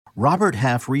Robert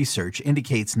Half research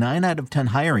indicates 9 out of 10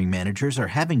 hiring managers are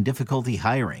having difficulty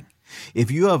hiring.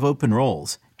 If you have open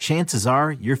roles, chances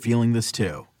are you're feeling this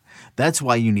too. That's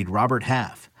why you need Robert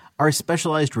Half. Our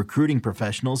specialized recruiting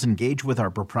professionals engage with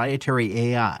our proprietary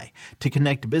AI to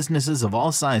connect businesses of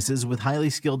all sizes with highly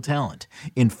skilled talent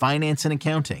in finance and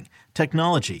accounting,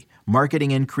 technology,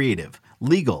 marketing and creative,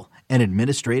 legal, and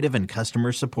administrative and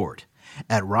customer support.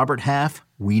 At Robert Half,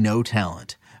 we know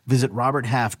talent. Visit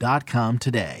roberthalf.com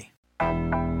today.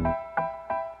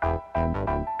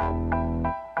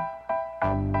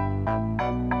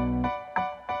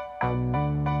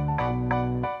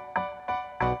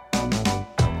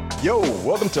 Yo,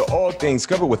 welcome to All Things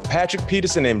Covered with Patrick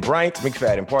Peterson and Bryant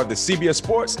McFadden, part of the CBS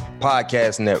Sports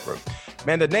Podcast Network.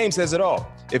 Man, the name says it all.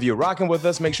 If you're rocking with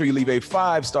us, make sure you leave a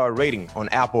 5-star rating on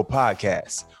Apple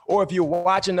Podcasts. Or if you're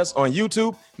watching us on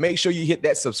YouTube, make sure you hit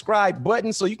that subscribe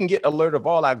button so you can get alert of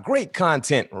all our great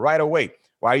content right away.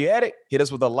 While you're at it, hit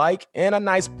us with a like and a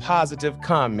nice positive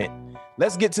comment.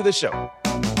 Let's get to the show.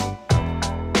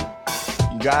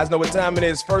 You guys know what time it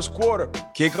is. First quarter,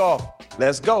 kickoff.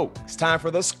 Let's go. It's time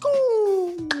for the school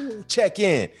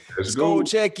check-in. School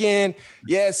check-in.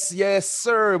 Yes,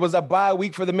 sir. It was a bye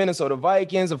week for the Minnesota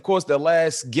Vikings. Of course, the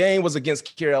last game was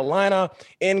against Carolina.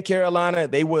 In Carolina,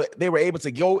 they were able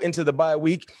to go into the bye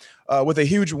week with a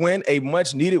huge win, a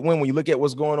much-needed win when you look at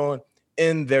what's going on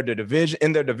in their division.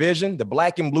 The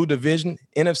black and blue division,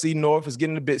 NFC North, is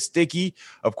getting a bit sticky.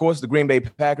 Of course, the Green Bay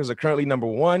Packers are currently number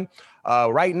 1.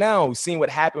 Right now, we've seen what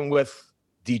happened with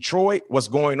Detroit, what's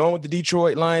going on with the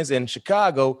Detroit Lions, and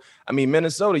Chicago. I mean,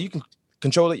 Minnesota, you can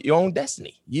control your own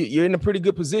destiny. You're in a pretty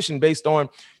good position based on,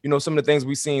 some of the things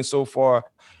we've seen so far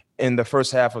in the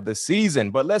first half of the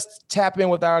season. But let's tap in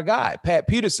with our guy, Pat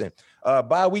Peterson.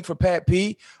 Bye week for Pat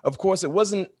P. Of course, it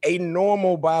wasn't a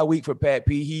normal bye week for Pat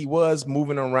P. He was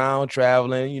moving around,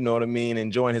 traveling,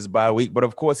 enjoying his bye week. But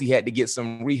of course, he had to get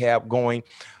some rehab going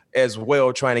as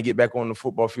well, trying to get back on the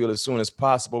football field as soon as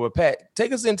possible. But Pat,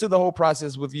 take us into the whole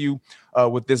process with you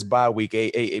with this bye week,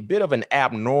 a bit of an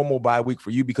abnormal bye week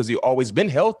for you because you've always been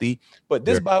healthy, but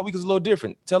this bye week is a little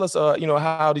different. Tell us,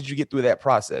 how did you get through that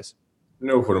process?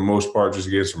 For the most part, just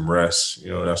get some rest.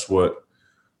 That's what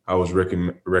I was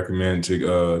recommend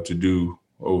to do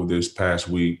over this past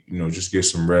week. Just get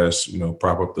some rest,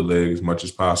 prop up the leg as much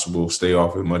as possible, stay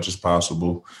off as much as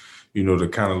possible, to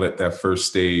kind of let that first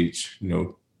stage,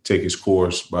 take its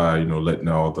course by, letting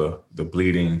all the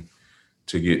bleeding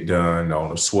to get done, all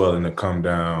the swelling to come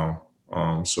down.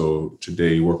 So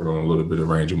today working on a little bit of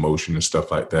range of motion and stuff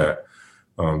like that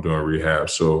during rehab.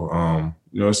 So,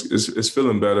 it's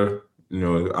feeling better,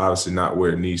 obviously not where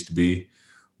it needs to be,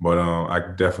 but I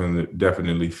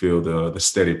definitely feel the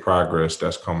steady progress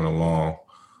that's coming along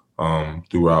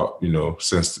throughout,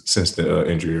 since the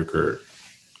injury occurred.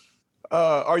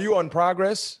 Are you on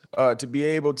progress to be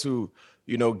able to,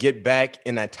 get back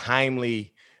in a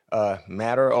timely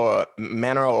manner,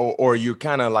 or you're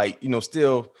kind of like,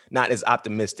 still not as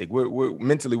optimistic? We're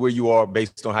mentally where you are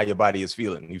based on how your body is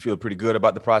feeling. You feel pretty good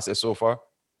about the process so far?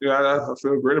 Yeah, I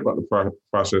feel great about the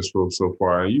process so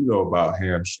far. And about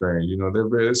hamstring,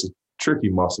 it's a tricky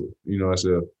muscle. It's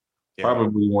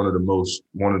probably one of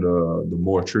the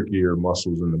more trickier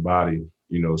muscles in the body,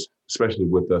 especially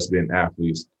with us being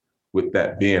athletes, with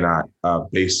that being our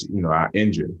base, our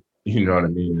engine. You know what I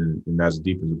mean? And that's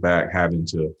deep in the back, having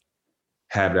to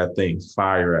have that thing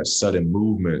fire at sudden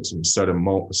movements and certain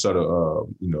parts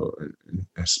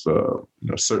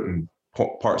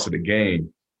of the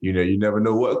game. You never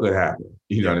know what could happen.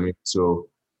 You know what I mean? So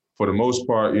for the most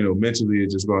part, mentally,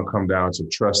 it's just going to come down to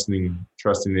trusting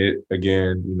it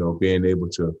again. Being able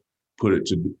to put it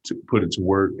to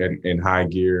work in high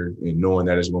gear and knowing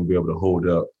that it's going to be able to hold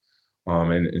up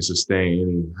and sustain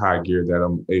any high gear that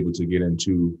I'm able to get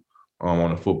into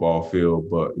on a football field.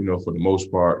 But, for the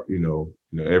most part,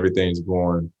 everything's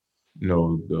going,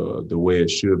 the way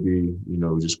it should be.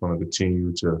 Just going to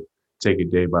continue to take it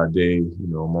day by day.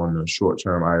 I'm on the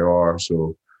short-term IR,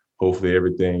 so hopefully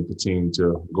everything continues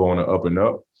to go on the up and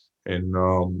up. And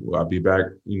I'll be back,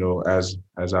 as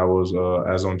I was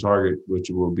as on target,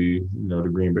 which will be, the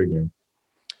Green Bay game.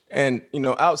 And,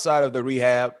 outside of the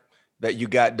rehab that you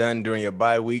got done during your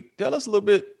bye week, tell us a little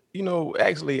bit,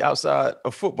 actually outside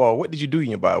of football, what did you do in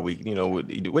your bye week?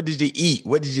 What did you eat?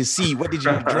 What did you see? What did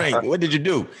you drink? What did you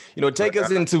do? Take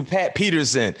us into Pat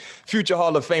Peterson, future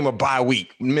Hall of Famer bye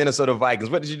week, Minnesota Vikings.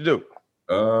 What did you do?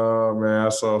 Man, I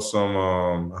saw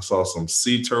some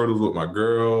sea turtles with my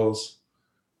girls.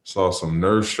 Saw some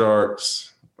nurse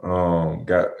sharks. Had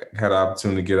an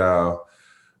opportunity to get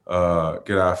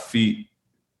our feet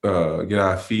a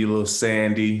little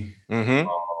sandy. Mm-hmm.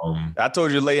 I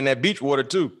told you to lay in that beach water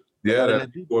too. Yeah,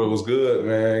 that beach water was good,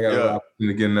 man. I got an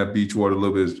opportunity to get in that beach water a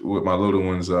little bit with my little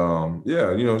ones.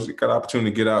 Yeah, got an opportunity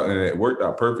to get out, and it worked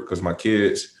out perfect because my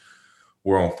kids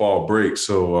were on fall break,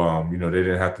 so they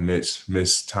didn't have to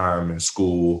miss time in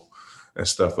school and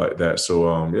stuff like that.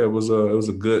 So it was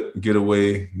a good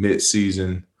getaway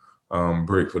mid-season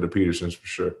break for the Petersons for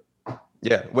sure.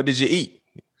 Yeah, what did you eat?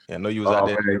 I know you was out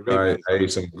there. Man, I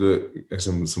ate some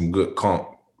good conch.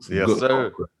 Yes,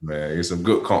 sir. Man, it's some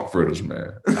good conch fritters,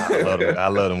 man. I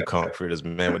love them conch fritters,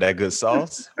 man, with that good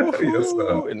sauce. Yes,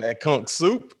 sir. And that conch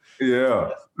soup.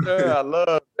 Yeah. I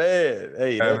love that.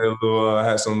 Hey, I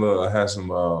had some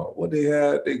what they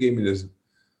had. They gave me this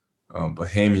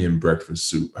Bahamian breakfast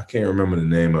soup. I can't remember the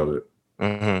name of it.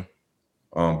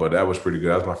 Mm-hmm. But that was pretty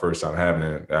good. That was my first time having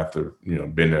it after,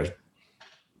 been there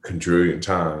quadrillion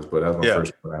times, but that was my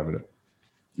first time having it.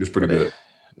 It was pretty good.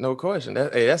 No question.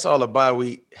 That's all the bye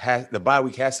week has. The bye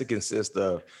week has to consist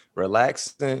of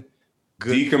relaxing,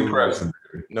 good decompressing.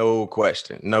 Food. No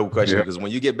question. Because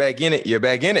when you get back in it, you're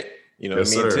back in it.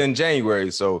 Yes, It's 10 January.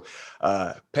 So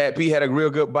Pat P had a real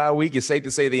good bye week. It's safe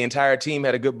to say the entire team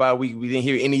had a good bye week. We didn't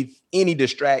hear any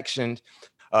distractions,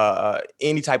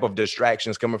 any type of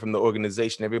distractions coming from the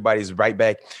organization. Everybody's right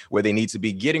back where they need to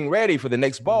be, getting ready for the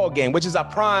next ball game, which is a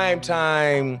prime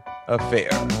time affair.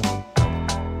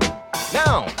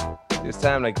 Now, it's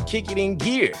time to kick it in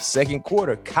gear. Second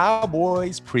quarter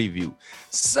Cowboys preview.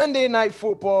 Sunday night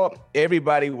football,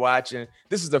 everybody watching.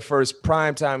 This is the first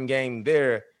primetime game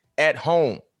there at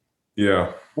home.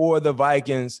 Yeah. For the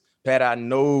Vikings. Pat, I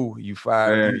know you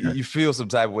feel some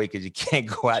type of way because you can't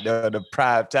go out there on the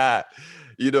prime time.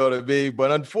 You know what I mean?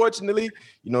 But unfortunately,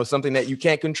 something that you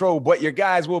can't control, but your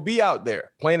guys will be out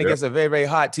there playing against a very, very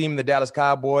hot team, the Dallas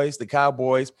Cowboys. The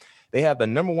Cowboys, they have the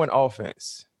number one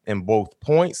offense in both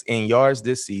points and yards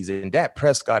this season. Dak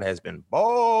Prescott has been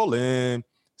balling.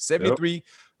 73,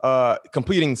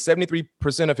 completing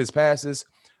 73% of his passes,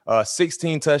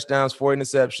 16 touchdowns, 4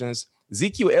 interceptions.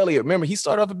 Ezekiel Elliott, remember, he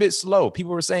started off a bit slow.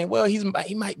 People were saying, well,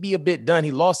 he might be a bit done.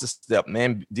 He lost a step,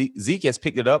 man. Zeke has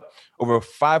picked it up, over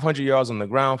 500 yards on the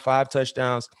ground, 5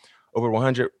 touchdowns, over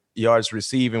 100 yards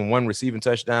receiving, 1 receiving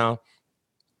touchdown.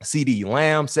 CeeDee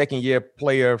Lamb, second-year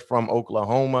player from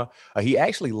Oklahoma. He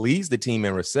actually leads the team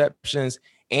in receptions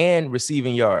and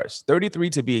receiving yards. 33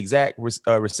 to be exact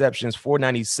receptions,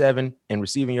 497 in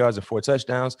receiving yards and 4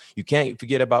 touchdowns. You can't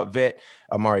forget about vet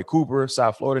Amari Cooper,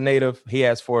 South Florida native. He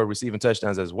has 4 receiving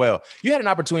touchdowns as well. You had an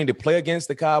opportunity to play against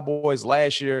the Cowboys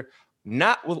last year,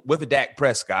 not with Dak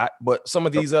Prescott, but some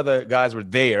of these other guys were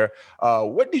there.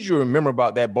 What did you remember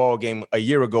about that ball game a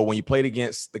year ago when you played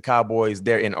against the Cowboys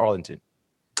there in Arlington?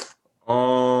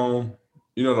 The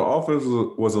offense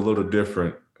was a little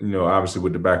different, obviously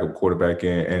with the backup quarterback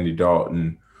in Andy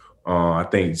Dalton. I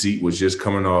think Zeke was just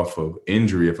coming off of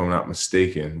injury, if I'm not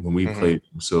mistaken, when we played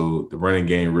him. So the running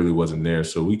game really wasn't there.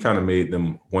 So we kind of made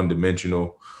them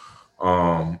one-dimensional.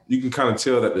 You can kind of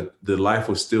tell that the life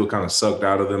was still kind of sucked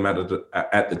out of them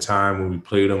at the time when we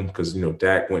played them because,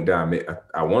 Dak went down.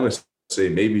 I want to say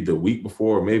maybe the week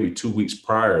before, maybe 2 weeks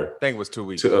prior. I think it was 2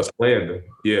 weeks to us playing them.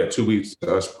 Yeah, 2 weeks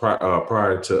to us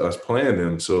prior to us playing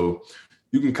them. So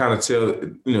you can kind of tell,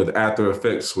 the after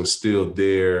effects was still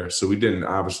there. So we didn't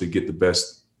obviously get the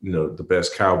best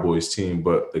Cowboys team,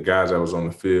 but the guys that was on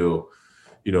the field,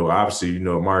 obviously,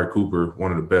 Amari Cooper,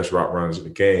 one of the best route runners in the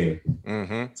game.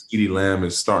 CeeDee Lamb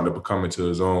is starting to become into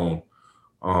his own.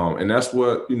 And that's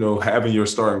what, having your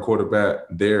starting quarterback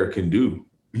there can do.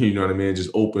 You know what I mean? It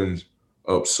just opens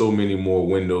up so many more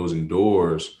windows and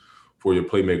doors for your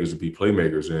playmakers to be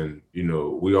playmakers. And,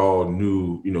 we all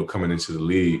knew, coming into the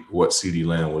league, what CeeDee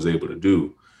Lamb was able to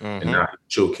do. And now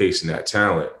showcasing that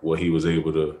talent, what he was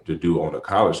able to do on the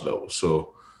college level.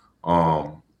 So,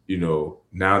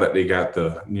 now that they got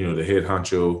the head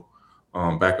honcho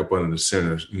back up under the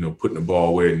center, putting the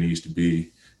ball where it needs to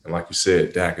be. And like you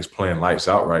said, Dak is playing lights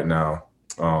out right now.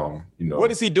 What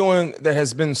is he doing that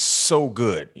has been so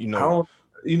good?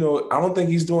 I don't think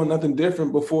he's doing nothing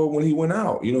different before when he went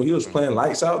out. He was playing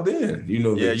lights out then.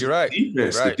 You're right.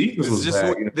 Defense, right. The defense was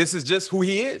bad. This is just who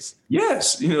he is.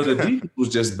 Yes, the defense was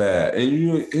just bad.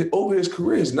 And over his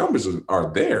career, his numbers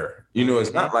are there.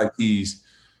 It's not like he's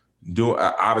doing.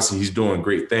 Obviously, he's doing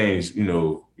great things.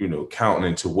 Counting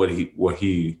into what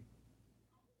he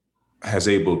has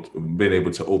been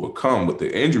able to overcome with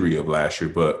the injury of last year.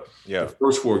 But the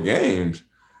first 4 games.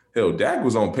 Hell, Dak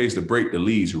was on pace to break the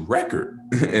league's record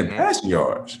in passing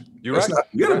yards. Let's not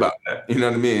forget about that. You know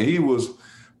what I mean? He was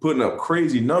putting up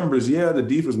crazy numbers. Yeah, the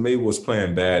defense maybe was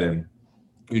playing bad and,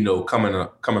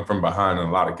 coming from behind in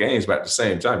a lot of games. But at the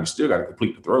same time, you still got to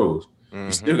complete the throws.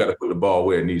 You still got to put the ball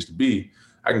where it needs to be.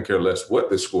 I can care less what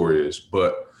the score is.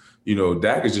 But,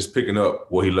 Dak is just picking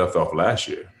up where he left off last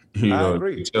year. I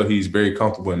agree. You can tell he's very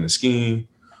comfortable in the scheme.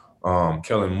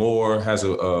 Kellen Moore has a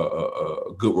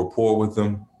good rapport with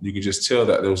them. You can just tell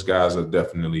that those guys are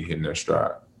definitely hitting their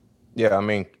stride. Yeah, I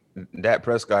mean, Dak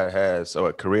Prescott has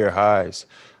career highs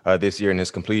this year in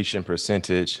his completion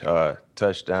percentage,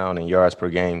 touchdown and yards per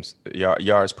games,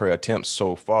 yards per attempt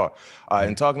so far.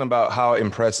 And talking about how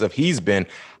impressive he's been,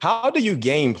 how do you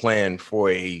game plan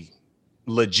for a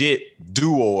legit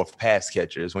duo of pass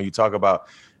catchers when you talk about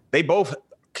they both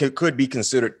could be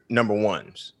considered number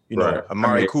ones? Right.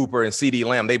 Amari Cooper and CeeDee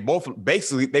Lamb, they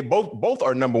both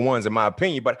are number ones in my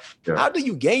opinion. But how do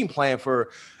you game plan for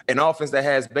an offense that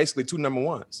has basically two number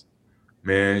ones?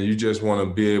 Man, you just want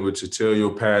to be able to tell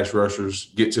your pass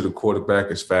rushers, get to the quarterback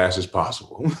as fast as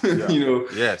possible.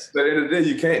 Yes. At the end of the day,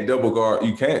 you can't double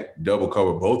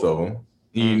cover both of them.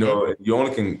 You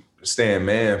only can stand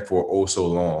man for so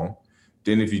long.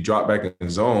 Then if you drop back in the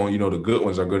zone, the good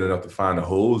ones are good enough to find the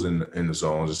holes in the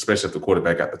zones, especially if the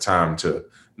quarterback got the time to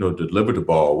deliver the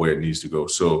ball where it needs to go.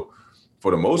 So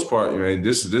for the most part,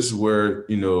 this is where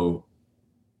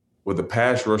where the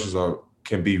pass rushes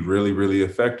can be really, really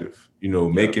effective.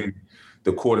 Making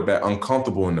the quarterback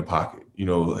uncomfortable in the pocket.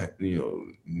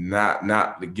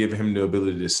 Not giving him the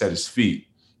ability to set his feet.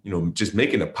 Just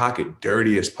making the pocket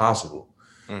dirty as possible.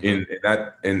 And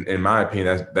that, in my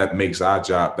opinion, that makes our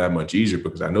job that much easier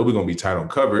because I know we're going to be tight on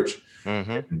coverage.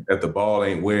 If the ball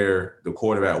ain't where the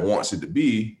quarterback wants it to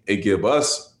be, it give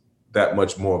us that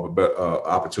much more of a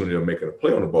opportunity of making a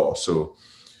play on the ball. So,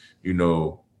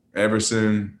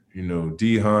 Everson,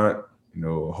 D Hunt,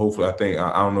 hopefully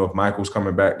I don't know if Michael's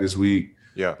coming back this week.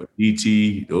 Yeah. But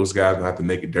ET, those guys will have to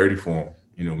make it dirty for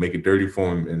him. Make it dirty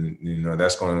for him. And,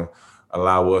 that's going to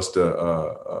allow us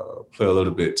to play a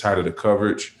little bit tighter to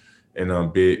coverage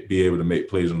and be able to make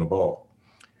plays on the ball.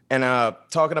 And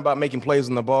talking about making plays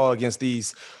on the ball against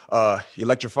these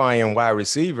electrifying wide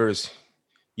receivers,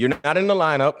 you're not in the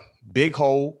lineup, big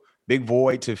hole, big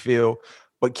void to fill.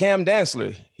 But Cam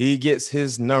Dantzler, he gets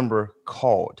his number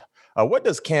called. What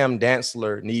does Cam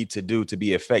Dantzler need to do to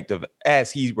be effective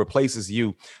as he replaces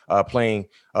you playing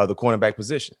the cornerback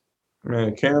position?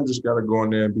 Man, Cam just got to go in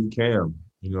there and be Cam.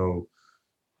 You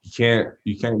can't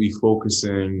be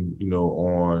focusing,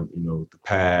 on, the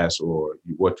past or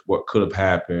what could have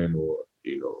happened or,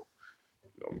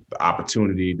 the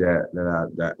opportunity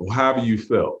that however you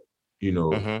felt,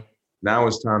 Now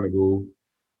it's time to go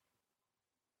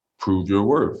prove your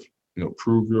worth,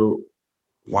 prove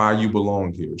why you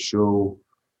belong here. Show,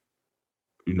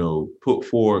 put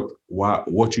forth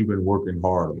what you've been working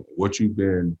hard on, what you've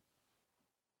been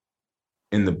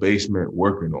in the basement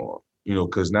working on.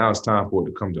 Because now it's time for it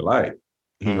to come to light.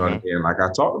 You know what I mean? Like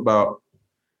I talked about,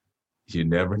 you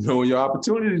never know when your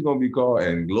opportunity is going to be called.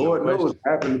 And Lord knows it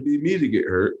happened to be me to get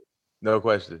hurt. No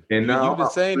question. And now you've been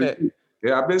saying that.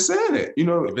 Yeah, I've been saying it.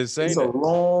 You've been saying it's a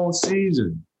long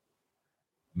season.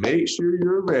 Make sure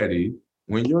you're ready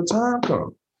when your time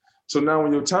comes. So now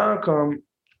when your time comes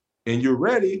and you're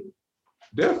ready,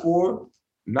 therefore,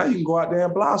 now you can go out there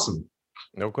and blossom.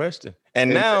 No question.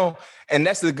 And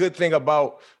that's the good thing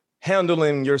about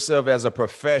handling yourself as a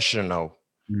professional.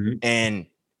 And,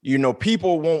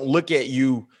 people won't look at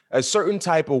you a certain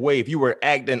type of way if you were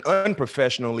acting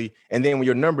unprofessionally. And then when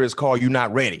your number is called, you're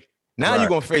not ready. Now you're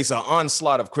going to face an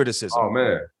onslaught of criticism. Oh,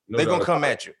 man. They're going to come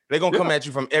at you. They're going to come at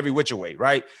you from every which way,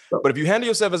 right? But if you handle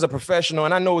yourself as a professional,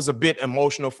 and I know it's a bit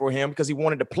emotional for him because he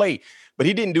wanted to play, but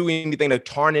he didn't do anything to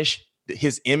tarnish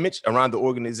his image around the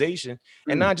organization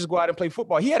and not just go out and play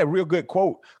football. He had a real good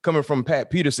quote coming from Pat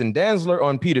Peterson, Dantzler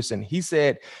on Peterson. He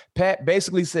said, Pat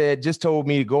basically said, just told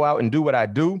me to go out and do what I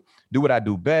do what I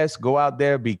do best, go out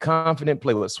there, be confident,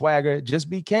 play with swagger, just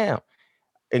be Cam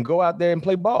and go out there and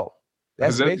play ball.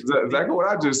 That's exactly what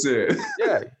I just said.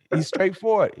 Yeah, he's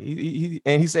straightforward. He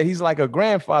said he's like a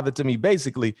grandfather to me,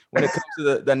 basically, when it comes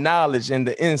to the knowledge and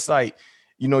the insight,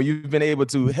 you've been able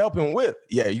to help him with.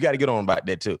 Yeah, you got to get on about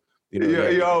that too.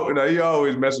 He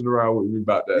always messing around with me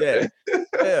about that.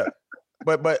 Yeah.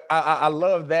 But I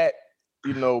love that,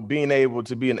 being able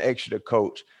to be an extra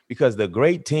coach because the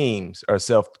great teams are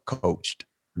self-coached.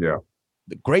 Yeah.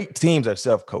 The great teams are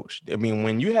self-coached. I mean,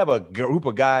 when you have a group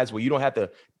of guys where you don't have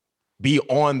to be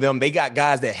on them, they got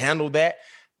guys that handle that.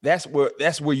 That's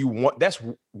what you want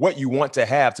to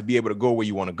have to be able to go where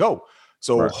you want to go.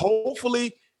 So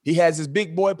hopefully he has his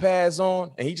big boy pads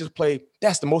on and he just played.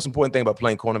 That's the most important thing about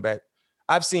playing cornerback.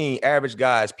 I've seen average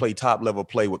guys play top level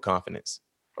play with confidence.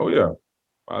 Oh, yeah.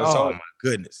 My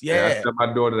goodness. Yeah. I tell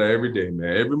my daughter that every day,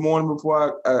 man. Every morning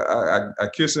before I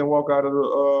kiss and walk out of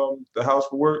the house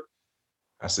for work,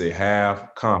 I say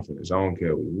have confidence. I don't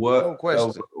care what, No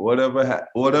question. whatever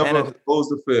goes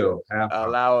to fail. Have confidence.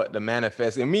 Allow it to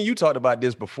manifest. And you talked about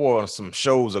this before on some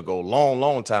shows ago,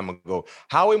 long time ago.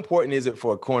 How important is it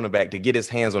for a cornerback to get his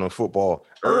hands on a football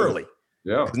early?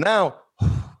 Yeah. Because now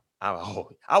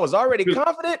I was already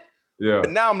confident. Yeah. But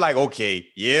now I'm like, okay,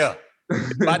 yeah.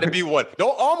 It's about to be one.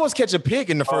 Don't almost catch a pick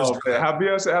in the first drive. How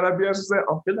Bielsa said,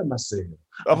 I'm feeling myself.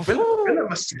 I'm feeling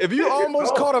myself. If you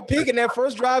almost caught a pick in that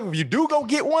first drive, if you do go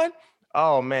get one,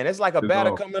 oh man, it's like a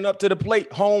batter coming up to the plate,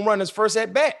 home run his first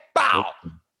at bat. Bow.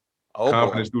 Oh,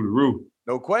 confidence through the roof.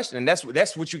 No question. And that's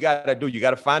what you got to do. You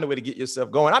got to find a way to get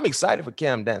yourself going. I'm excited for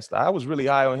Cam Dantzler. I was really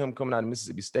high on him coming out of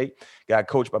Mississippi State. Got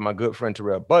coached by my good friend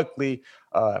Terrell Buckley.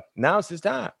 Now it's his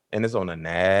time, and it's on a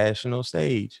national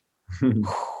stage.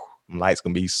 Lights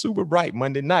gonna be super bright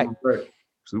Monday night.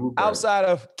 Super bright. Outside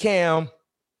of Cam,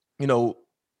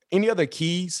 any other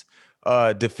keys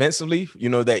defensively,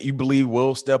 that you believe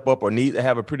will step up or need to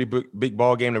have a pretty big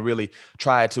ball game to really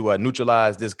try to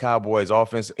neutralize this Cowboys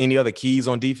offense? Any other keys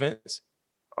on defense?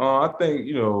 I think,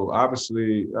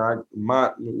 obviously,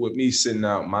 with me sitting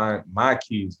out, my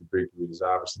keys to victory is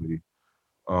obviously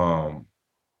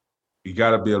you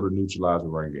got to be able to neutralize the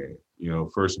run game.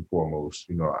 First and foremost,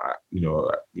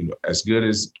 as good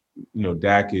as,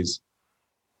 Dak is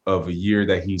of a year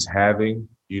that he's having,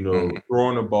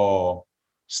 throwing the ball,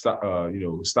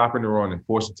 stopping the run and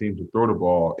forcing teams to throw the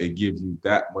ball, it gives you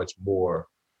that much more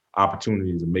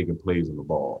opportunities of making plays on the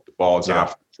ball. The ball's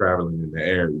out traveling in the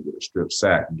air, you get a strip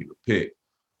sack, you get a pick,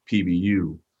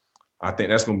 PBU. I think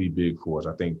that's going to be big for us.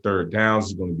 I think third downs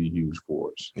is going to be huge for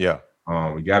us. Yeah.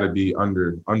 We got to be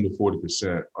under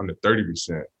 40%, under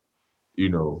 30%,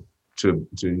 to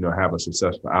have a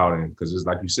successful outing, because it's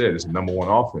like you said, it's a number one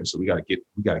offense, so we got to get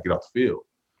off the field.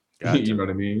 You know what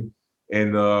I mean?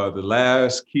 And the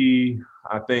last key,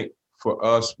 I think, for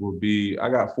us will be, I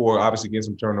got 4, obviously get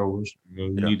some turnovers. You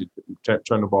need to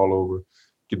turn the ball over,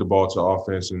 get the ball to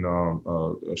offense, and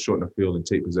shorten the field and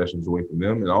take possessions away from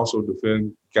them, and also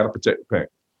defend. Got to protect the paint.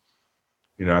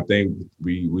 I think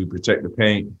we protect the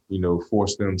paint.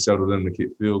 Force them, settle them to kick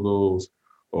field goals,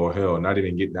 or hell, not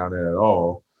even get down there at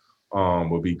all.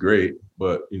 Would be great,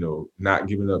 but not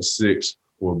giving up 6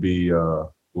 will be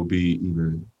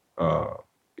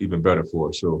even better for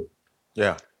us. So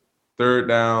yeah, third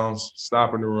downs,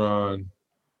 stopping the run,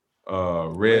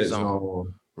 red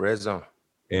zone,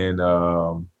 and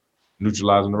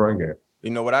neutralizing the run game. You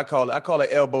know what I call it? I call it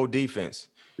elbow defense.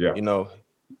 Yeah.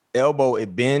 Elbow,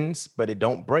 it bends, but it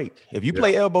don't break. If you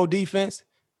play elbow defense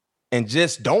and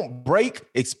just don't break,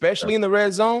 especially in the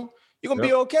red zone, you're going to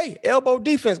be okay. Elbow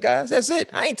defense, guys. That's it.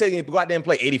 I ain't telling you to go out there and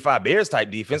play 85 Bears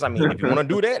type defense. I mean, if you want to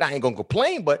do that, I ain't going to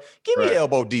complain, but give me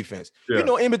elbow defense. Yeah.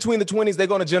 In between the 20s, they're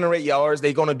going to generate yards.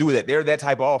 They're going to do that. They're that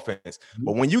type of offense.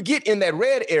 But when you get in that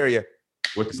red area,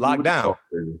 it's locked down.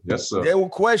 Yes, sir. They will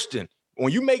question.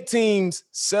 When you make teams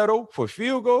settle for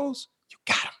field goals, you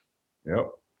got them. Yep.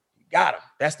 You got them.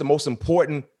 That's the most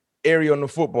important area on the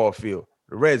football field,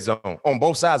 the red zone, on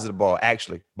both sides of the ball,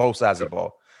 actually, both sides of the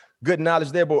ball. Good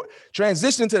knowledge there, but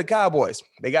transitioning to the Cowboys,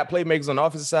 they got playmakers on the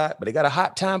offensive side, but they got a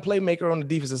hot time playmaker on the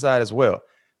defensive side as well.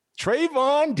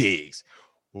 Trayvon Diggs.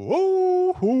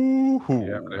 Woo, hoo, hoo.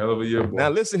 Yeah, a hell of a year, boy. Now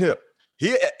listen here.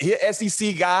 He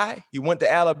SEC guy. He went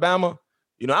to Alabama.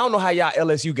 I don't know how y'all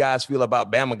LSU guys feel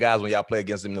about Bama guys when y'all play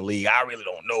against them in the league. I really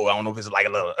don't know. I don't know if it's like a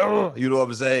little, you know what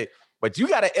I'm saying? But you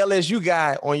got an LSU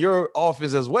guy on your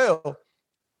offense as well.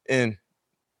 And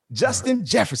Justin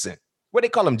Jefferson. What they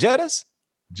call him, Jettas?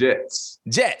 Jets.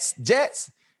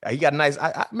 He got a nice.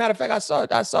 Matter of fact, I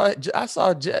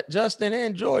saw Justin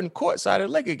and Jordan courtside at the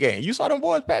Laker game. You saw them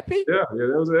boys, Pat P? Yeah,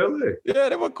 that was in LA. Yeah,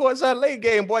 they were courtside Laker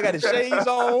game. Boy got his shades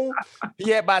on. He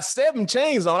had about 7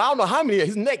 chains on. I don't know how many.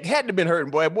 His neck had to have been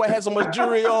hurting. Boy had so much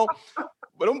jewelry on.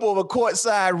 But them boys were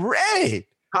courtside ready.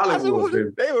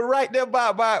 Hollywood, they were right there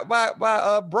by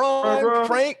Braun,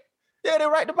 Frank. Yeah, they're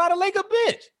right there by the Laker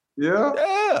bench. Yeah,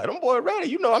 them boys ready.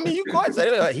 You quite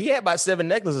say he had about 7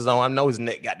 necklaces on. I know his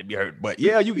neck got to be hurt, but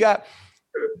yeah, you got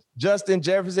Justin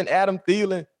Jefferson, Adam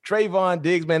Thielen, Trayvon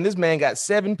Diggs. Man, this man got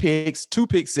 7 picks, 2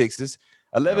 pick sixes,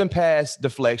 11 pass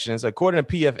deflections. According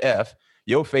to PFF,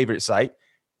 your favorite site,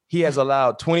 he has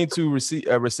allowed 22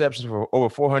 receptions for over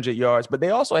 400 yards. But they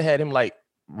also had him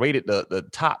rated the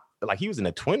top, like he was in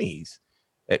the 20s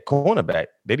at cornerback.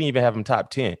 They didn't even have him top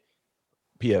 10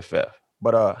 PFF.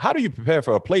 But how do you prepare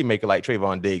for a playmaker like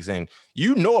Trayvon Diggs? And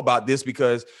you know about this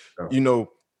because,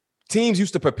 teams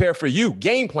used to prepare for you,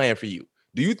 game plan for you.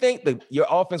 Do you think that your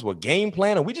offense will game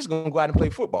plan, or we just going to go out and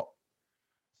play football?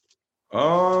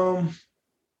 That's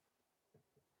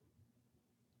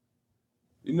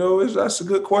a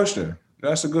good question.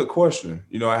 That's a good question.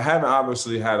 You know, I haven't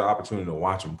obviously had the opportunity to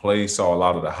watch him play. Saw a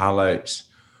lot of the highlights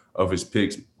of his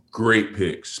picks. Great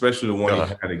picks, especially the one he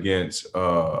had against,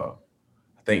 I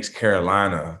think it's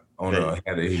Carolina.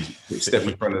 He stepped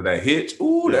in front of that hitch.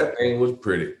 Ooh, that thing was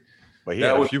pretty. But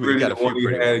that was pretty. The one he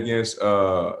had against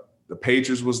the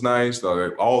Patriots was nice.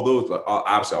 All those,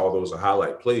 obviously, all those are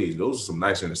highlight plays. Those are some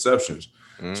nice interceptions.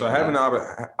 Mm-hmm. So I haven't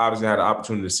obviously had the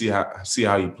opportunity to see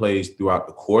how he plays throughout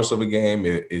the course of a game.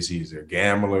 Is he a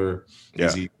gambler? Yeah.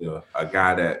 Is he a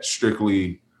guy that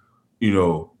strictly,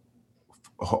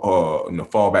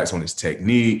 fallbacks on his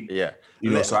technique? Yeah.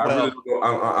 So I really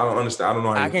don't understand. I don't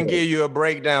know how I can give you a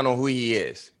breakdown on who he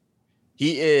is.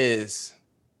 He is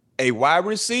a wide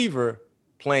receiver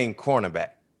playing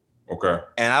cornerback. Okay.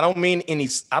 And I don't mean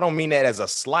that as a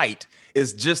slight.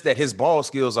 It's just that his ball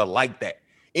skills are like that.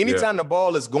 Anytime the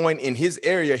ball is going in his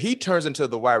area, he turns into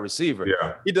the wide receiver.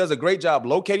 Yeah. He does a great job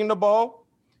locating the ball.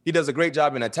 He does a great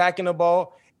job in attacking the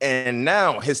ball. And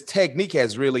now his technique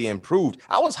has really improved.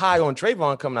 I was high on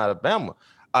Trayvon coming out of Bama.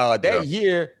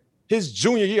 Year, his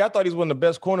junior year, I thought he was one of the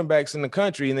best cornerbacks in the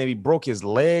country. And then he broke his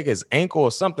leg, his ankle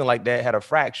or something like that, had a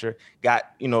fracture, he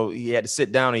had to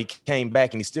sit down and he came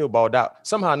back and he still balled out.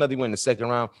 Somehow or another, he went in the second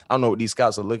round. I don't know what these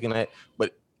scouts are looking at,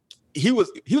 but he was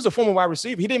a former wide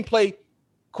receiver. He didn't play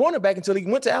cornerback until he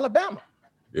went to Alabama.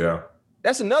 Yeah.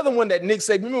 That's another one that Nick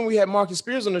Saban, remember we had Marcus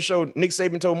Spears on the show, Nick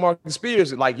Saban told Marcus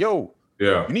Spears, like, yo,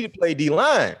 you need to play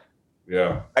D-line.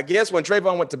 Yeah. I guess when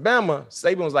Trayvon went to Bama,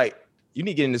 Saban was like, you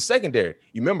need to get in the secondary.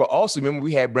 You remember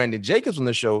we had Brandon Jacobs on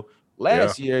the show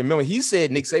last year. Remember, he said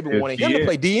Nick Saban wanted him to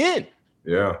play DN.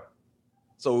 Yeah.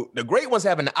 So the great ones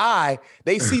have an eye.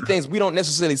 They see things we don't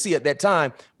necessarily see at that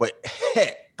time. But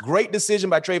great decision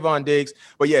by Trayvon Diggs.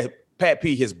 But yeah, Pat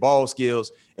P, his ball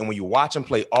skills, and when you watch him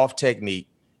play off technique,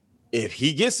 if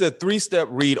he gets a 3-step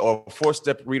read or a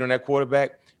 4-step read on that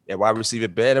quarterback, that wide receiver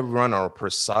better run on a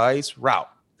precise route.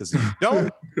 Because if he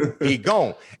don't, he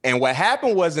gone. And what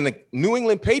happened was in the New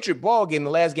England Patriot ball game, the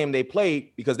last game they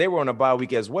played, because they were on a bye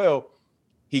week as well,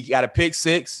 he got a pick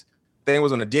six. Thing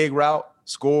was on a dig route,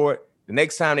 scored. The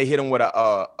next time they hit him with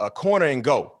a corner and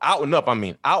go. Out and up.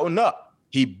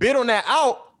 He bit on that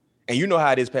out. And you know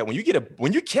how it is, Pat.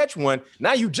 When you catch one,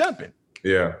 now you jumping.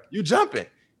 Yeah. You jumping.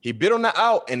 He bit on the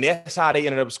out, and that's how they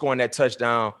ended up scoring that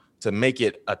touchdown to make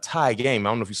it a tie game.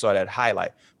 I don't know if you saw that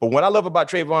highlight. But what I love about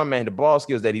Trayvon, man, the ball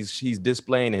skills that he's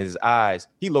displaying in his eyes,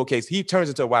 he turns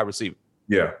into a wide receiver.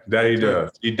 Yeah, that he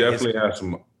does. He definitely has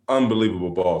some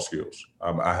unbelievable ball skills.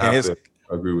 I have to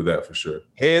agree with that for sure.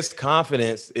 His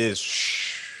confidence is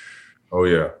oh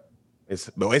yeah. It's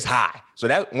high. So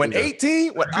that when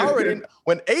 18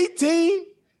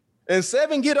 and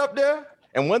 7 get up there,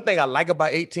 and one thing I like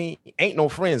about 18, ain't no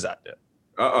friends out there.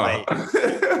 Ain't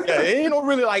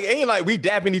like we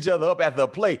dapping each other up after a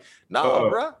play. No,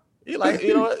 bro. He like,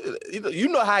 you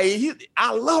know how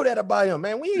I love that about him,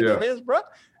 man. We ain't friends, bro.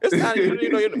 It's kind of,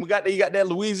 you got that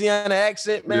Louisiana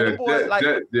accent, man. Yeah, the boy,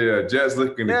 Jet's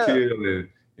looking to kill,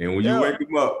 and when you wake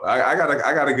him up, I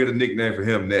gotta get a nickname for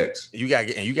him next. You gotta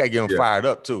get him fired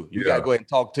up too. You gotta go ahead and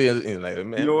talk to him. And like,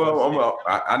 man, you know,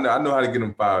 I know how to get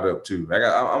him fired up too. I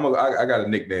got a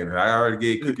nickname. I already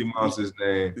gave Cookie Monster his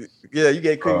name. Yeah, you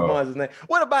gave Cookie Monster his name.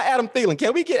 What about Adam Thielen?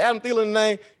 Can we get Adam Thielen a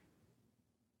name?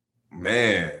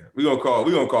 Man, we gonna call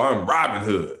him Robin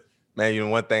Hood. Man, you know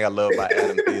one thing I love about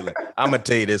Adam Thielen. I'm gonna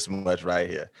tell you this much right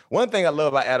here. One thing I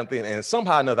love about Adam Thielen, and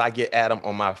somehow or another I get Adam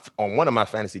on one of my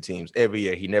fantasy teams every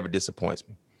year. He never disappoints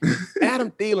me.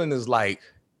 Adam Thielen is like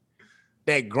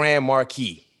that Grand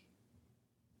Marquis.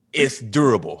 It's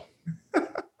durable.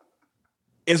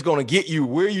 It's gonna get you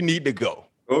where you need to go.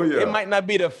 Oh yeah. It might not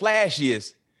be the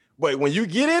flashiest, but when you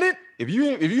get in it, if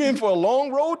you in for a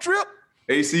long road trip,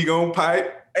 AC gonna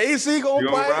pipe.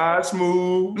 Ride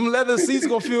smooth. Them leather seats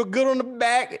gonna feel good on the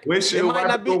back. It might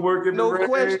not be working. No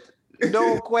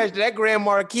question. That Grand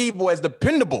Marquis boy is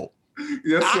dependable.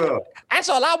 Yes, sir. That's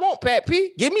all I want, Pat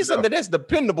P. Give me something that's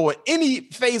dependable in any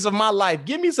phase of my life.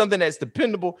 Give me something that's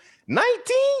dependable. 19,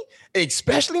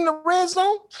 especially in the red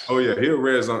zone. Oh yeah, he a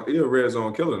red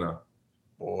zone killer now.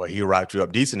 Boy, he rocked you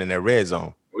up decent in that red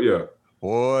zone. Oh yeah.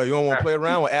 Boy, you don't want to play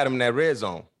around with Adam in that red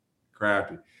zone.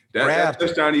 Crafty. That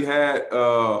touchdown he had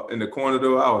in the corner,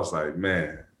 though, I was like,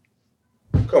 man,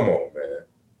 come on, man.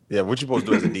 Yeah, what you supposed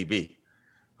to do as a DB?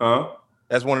 Huh?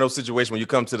 That's one of those situations when you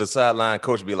come to the sideline,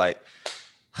 coach be like,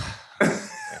 you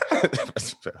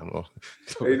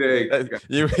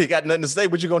got nothing to say.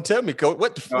 What you gonna tell me, coach?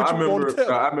 I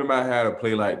remember I had a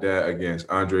play like that against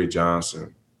Andre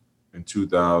Johnson in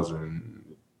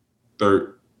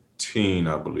 2013,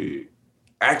 I believe.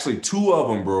 Actually, 2 of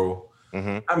them, bro.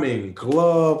 Mm-hmm. I mean,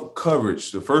 glove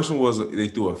coverage. The first one was they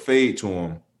threw a fade to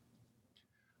him.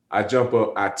 I jump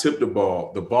up, I tip the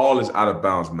ball. The ball is out of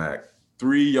bounds, Mac.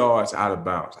 3 yards out of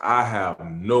bounds. I have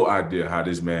no idea how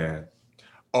this man.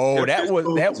 Oh,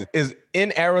 that is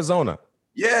in Arizona.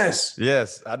 Yes.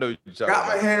 Yes, I know what you're talking about.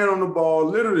 Got my hand on the ball.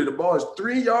 Literally, the ball is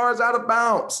 3 yards out of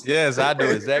bounds. Yes, I know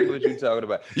exactly what you're talking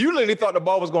about. You literally thought the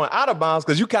ball was going out of bounds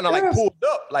because you kind of like pulled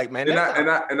up, like, man.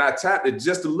 And I tapped it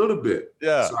just a little bit.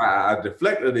 Yeah. So I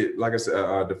deflected it, like I said,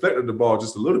 I deflected the ball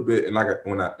just a little bit. And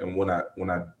when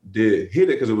I did hit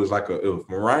it, because it was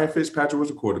Ryan Fitzpatrick was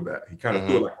a quarterback. He kind of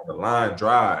threw it like on the line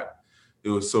drive.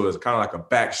 It's kind of like a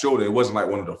back shoulder. It wasn't like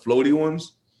one of the floaty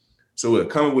ones. So it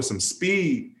coming with some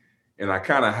speed. And I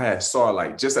kind of saw it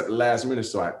like just at the last minute.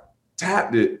 So I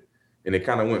tapped it and it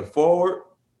kind of went forward.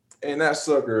 And that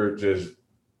sucker just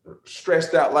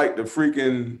stretched out like the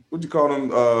freaking, what you call them?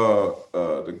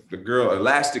 The girl,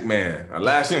 Elastic Man,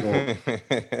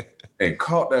 and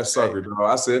caught that sucker, dog.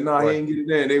 I said, no, he ain't get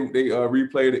it in. They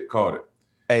replayed it, caught it.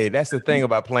 Hey, that's the thing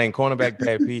about playing cornerback,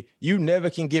 Pat P. You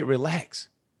never can get relaxed.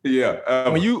 Yeah.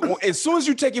 As soon as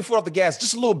you take your foot off the gas,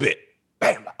 just a little bit,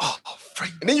 bam,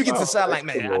 and then you get to the side like,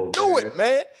 man, I do it,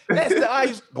 man. That's the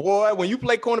ice. Boy, when you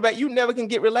play cornerback, you never can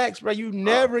get relaxed, bro. You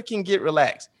never can get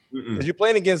relaxed. Because you're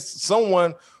playing against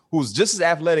someone who's just as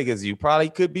athletic as you, probably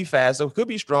could be faster, could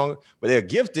be stronger, but they're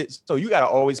gifted. So you got to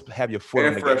always have your foot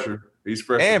on the fresher. gas. He's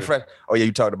fresher. And fresh. Oh, yeah,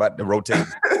 you talked about the rotate.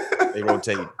 They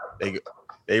rotate.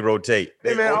 They rotate.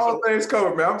 Hey, man, all things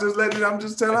covered, man. I'm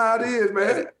just telling how it is,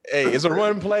 man. Hey, it's a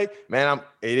run play. Man,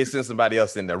 they send somebody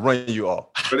else in there, run you off.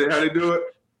 But then how they do it?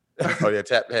 Oh, yeah,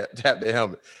 tap the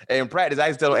helmet. Hey, in practice, I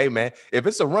used to tell them, hey, man, if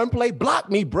it's a run play, block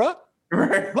me, bro.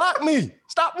 Right. Block me.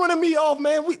 Stop running me off,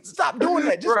 man. Stop doing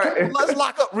that. Let's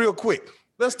lock up real quick.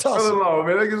 Let's tussle. Brother-in-law,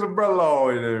 man. Let's get some brother-in-law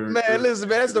in there. Man, listen,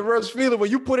 man, that's the worst feeling when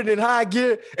you put it in high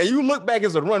gear and you look back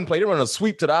as a run play. They run a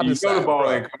sweep to the opposite side. The ball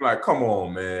and come like, come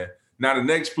on, man. Now the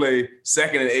next play,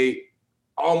 2nd and 8,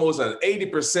 almost an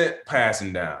 80%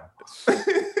 passing down.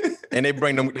 And they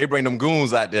bring them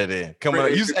goons out there then.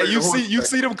 You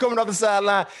see them coming off the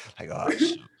sideline like, oh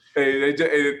shit.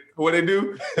 Hey, what they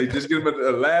do? They just get them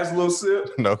the last little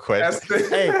sip. No question.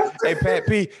 Hey, Pat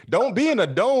P, don't be in a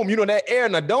dome. You know that air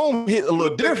in the dome hit a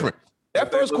little different.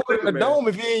 That first quarter in the dome,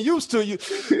 if you ain't used to you.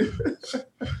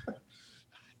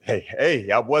 Hey,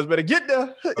 y'all boys better get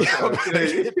there.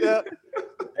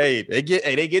 Hey, they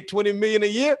get $20 million a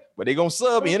year, but they gonna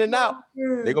sub in and out.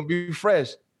 They gonna be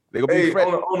fresh. They gonna be fresh.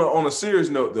 On a serious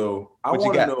note, though, I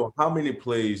want to know how many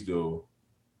plays though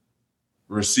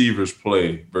receivers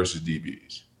play versus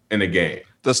DBs in a game.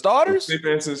 The starters? Say for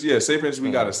instance, we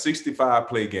got a 65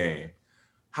 play game.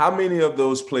 How many of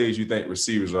those plays you think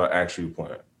receivers are actually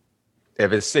playing?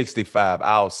 If it's 65,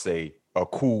 I'll say a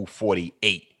cool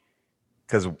 48.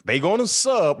 Because they're going to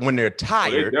sub when they're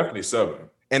tired. They're definitely subbing.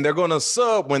 And they're going to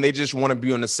sub when they just want to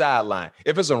be on the sideline.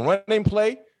 If it's a running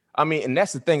play, I mean, and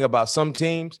that's the thing about some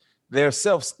teams,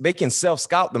 they can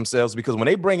self-scout themselves because when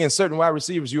they bring in certain wide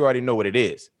receivers, you already know what it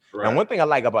is. Right. And one thing I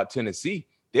like about Tennessee,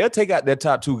 they'll take out their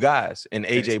top 2 guys in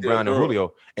A.J. Brown and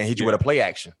Julio and hit you with a play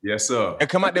action. Yes, sir. And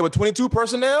come out there with 22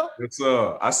 personnel. Yes,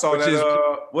 sir. I saw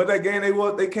what that game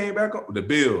they came back on? The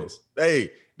Bills.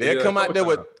 Hey, they'll come out there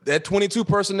with that 22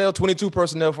 personnel. 22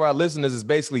 personnel for our listeners is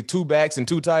basically 2 backs and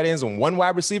 2 tight ends and 1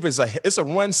 wide receiver. It's a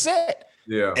run set.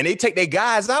 Yeah. And they take their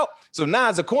guys out. So now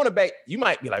as a cornerback, you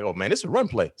might be like, oh, man, this is a run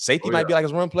play. Safety might be like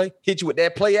it's a run play. Hit you with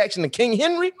that play action to King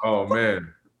Henry. Oh,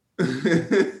 man.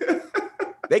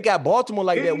 They got Baltimore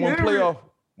like that one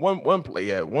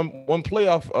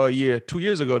playoff year 2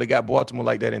 years ago. They got Baltimore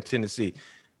like that in Tennessee.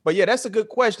 But yeah, that's a good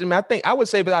question, man. I would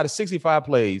say out of 65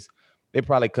 plays, they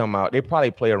probably come out. They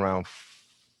probably play around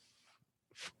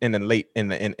in the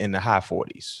high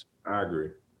 40s. I agree.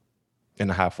 In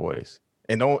the high 40s.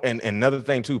 And another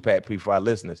thing too, Pat, for our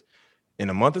listeners, in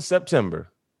the month of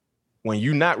September, when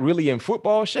you're not really in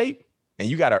football shape and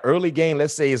you got an early game,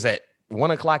 let's say it's at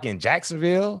 1:00 in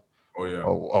Jacksonville. Oh yeah.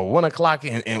 Or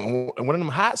 1:00 in one of them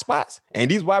hot spots,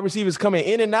 and these wide receivers coming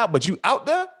in and out, but you out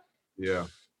there. Yeah.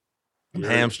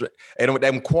 Hamstring. And with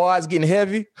them quads getting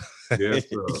heavy, yes,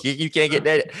 you can't get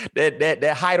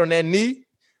that height on that knee.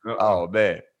 Oh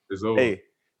man. It's over. Hey,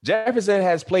 Jefferson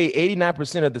has played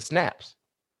 89% of the snaps.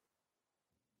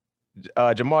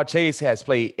 Jamar Chase has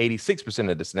played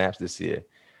 86% of the snaps this year.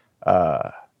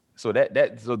 So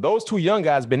those 2 young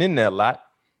guys been in there a lot.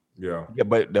 Yeah,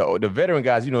 but the veteran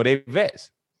guys, they vets.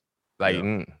 Like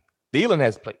Thielen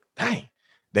has played. Dang,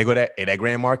 they go that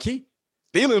Grand Marquis.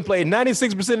 Thielen played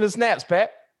 96% of the snaps,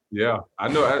 Pat. Yeah, I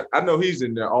know he's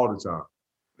in there all the time.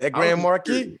 That Grand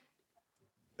Marquis.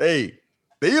 Hey,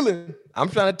 Thielen, I'm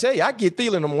trying to tell you, I get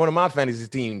Thielen on one of my fantasy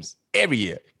teams every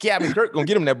year. Captain Kirk gonna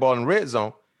get him that ball in the red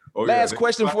zone. Last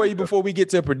question for you before we get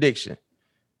to a prediction.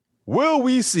 Will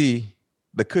we see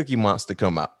the Cookie Monster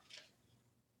come out?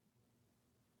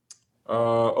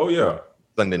 Yeah.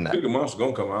 Sunday night. Cookie Monster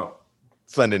gonna come out.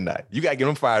 Sunday night. You gotta get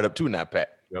them fired up too now,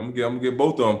 Pat. Yeah, I'm gonna get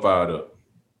both of them fired up.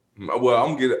 Well,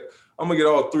 I'm gonna get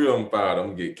all three of them fired up.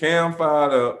 I'm gonna get Cam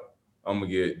fired up. I'm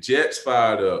gonna get Jets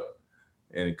fired up.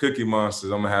 And Cookie Monsters,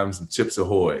 I'm gonna have them some Chips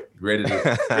Ahoy, ready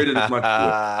to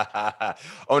munch.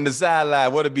 On the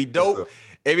sideline, would it be dope?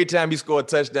 Every time he score a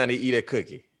touchdown, he eat a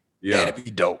cookie. Yeah, that'd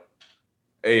be dope.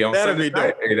 Hey, on Sunday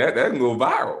night, hey, that can go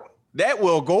viral. That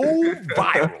will go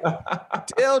viral.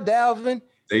 Tell Dalvin.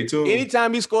 Stay tuned.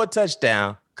 Anytime he score a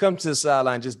touchdown, come to the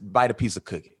sideline, just bite a piece of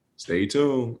cookie. Stay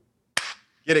tuned.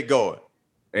 Get it going.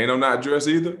 Ain't I'm not dressed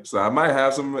either, so I might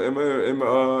have some in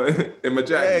my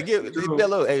jacket. Yeah, give that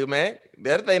little, hey man,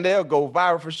 that thing there'll go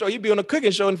viral for sure. You be on a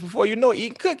cooking show, and before you know it,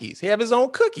 eating cookies. He have his own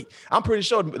cookie. I'm pretty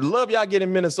sure. Love y'all get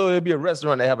in Minnesota. There'll be a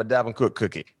restaurant that have a Dalvin Cook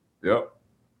cookie. Yep.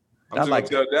 I'm just gonna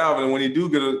tell Dalvin when he do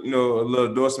get a little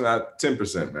endorsement at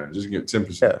 10%, man. Just get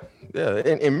 10%.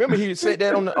 Yeah. And remember he said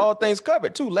that on the All Things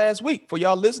Covered too last week. For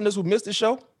y'all listeners who missed the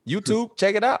show, YouTube,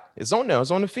 check it out. It's on there.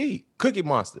 It's on the feed. Cookie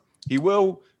Monster. He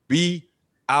will be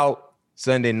out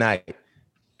Sunday night.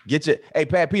 Hey,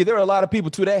 Pat P, there are a lot of people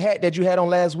too. That hat that you had on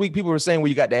last week, people were saying where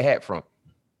you got that hat from.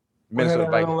 Minnesota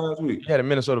Viking. Last week? You had a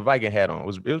Minnesota Viking hat on. It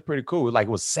was pretty cool. It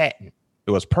was satin.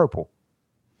 It was purple.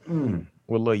 With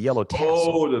a little yellow tassel.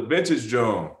 Oh, the vintage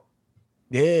John.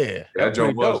 Yeah. That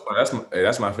John was.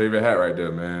 That's my favorite hat right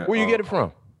there, man. Where you get it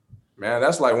from? Man,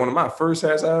 that's like one of my first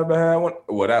hats I ever had.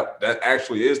 Well, that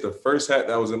actually is the first hat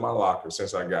that was in my locker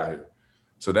since I got here.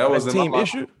 So that was in team my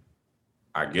locker. issue?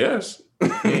 I guess.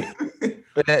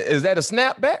 Is that a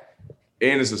snapback?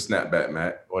 And it's a snapback,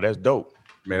 Matt. Oh, that's dope.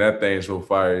 Man, that thing's so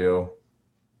fire, yo.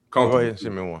 Go ahead and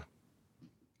send me one.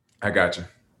 I got you.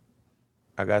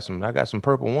 I got some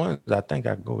purple ones. I think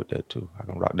I can go with that too. I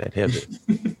can rock that heavy.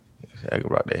 I can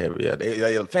rock that heavy.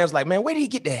 Yeah, fans like, man, where did he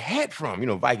get that hat from?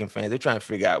 Viking fans, they're trying to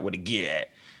figure out where to get at.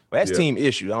 Well, that's team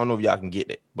issue. I don't know if y'all can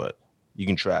get it, but you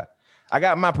can try. I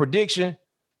got my prediction.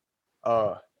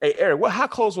 Hey, Eric, how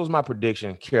close was my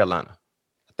prediction, Carolina?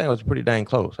 I think it was pretty dang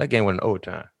close. That game went in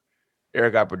overtime.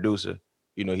 Eric, our producer,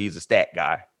 he's a stat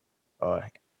guy,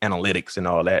 analytics and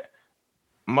all that.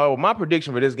 My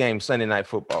prediction for this game, Sunday Night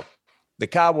Football, the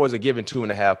Cowboys are giving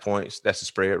 2.5 points. That's the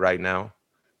spread right now.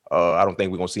 I don't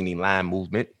think we're going to see any line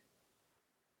movement.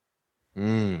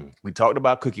 We talked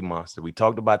about Cookie Monster. We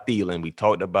talked about Thielen. We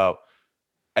talked about,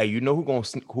 hey, you know who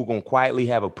gonna quietly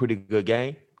have a pretty good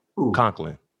game? Ooh.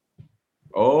 Conklin.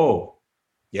 Oh.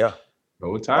 Yeah.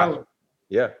 Go with Tyler.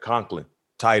 Yeah, Conklin,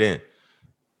 tight end.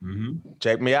 Mm-hmm.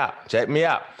 Check me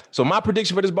out. So my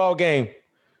prediction for this ball game,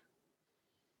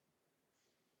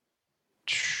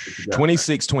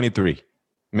 26-23,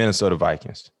 Minnesota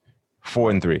Vikings,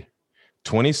 4-3,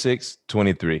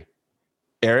 26-23.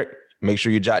 Eric, make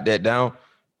sure you jot that down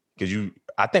because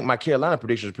I think my Carolina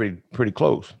prediction is pretty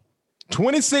close.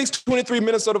 26-23,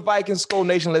 Minnesota Vikings, Skull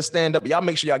Nation, let's stand up. Y'all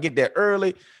make sure y'all get there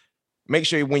early. Make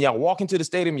sure when y'all walk into the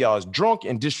stadium, y'all is drunk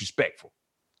and disrespectful.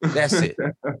 That's it.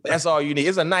 That's all you need.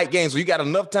 It's a night game, so you got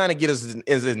enough time to get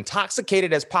as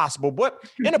intoxicated as possible, but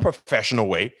in a professional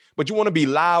way. But you want to be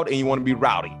loud and you want to be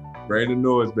rowdy. Bring the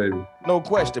noise, baby. No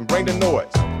question. Bring the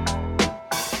noise.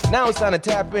 Now it's time to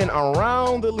tap in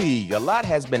around the league. A lot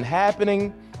has been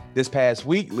happening this past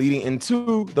week leading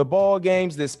into the ball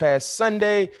games this past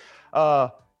Sunday.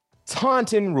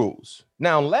 Taunting rules.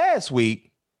 Now, last week,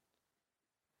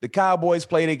 the Cowboys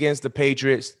played against the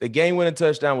Patriots. The game-winning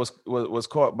touchdown was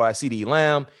caught by CeeDee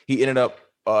Lamb. He ended up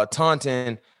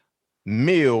taunting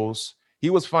Mills.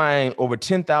 He was fined over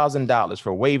 $10,000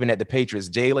 for waving at the Patriots.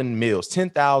 Jalen Mills,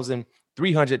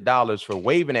 $10,300 for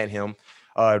waving at him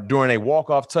during a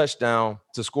walk-off touchdown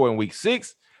to score in Week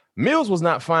 6. Mills was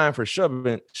not fined for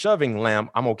shoving Lamb.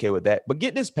 I'm okay with that. But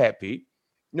get this, Pat Pete.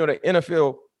 The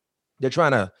NFL, they're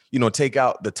trying to, take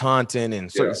out the taunting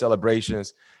and certain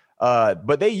celebrations.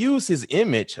 But they use the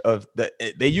image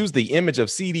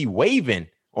of CD waving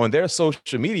on their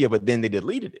social media, but then they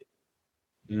deleted it.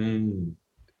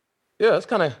 Yeah, it's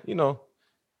kind of, it's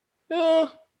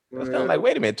kind of like,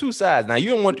 wait a minute, two sides. Now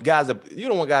you don't want guys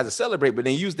to celebrate, but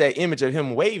then use that image of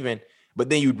him waving,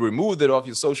 but then you removed it off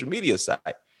your social media site.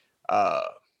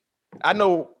 I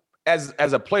know as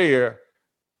a player,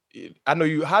 I know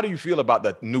you. How do you feel about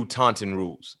the new taunting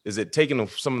rules? Is it taking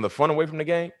some of the fun away from the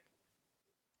game?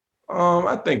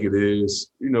 I think it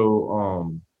is. I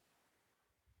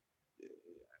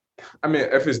mean,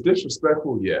 if it's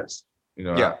disrespectful, yes. You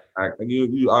know,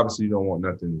 you obviously don't want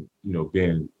nothing,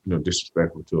 being,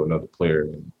 disrespectful to another player,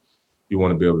 and you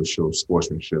want to be able to show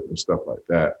sportsmanship and stuff like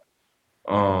that.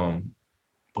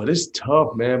 But it's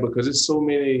tough, man, because there's so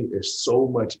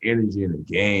much energy in the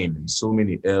game and so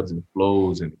many ebbs and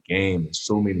flows in the game and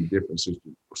so many different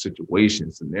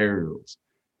situations, scenarios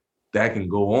that can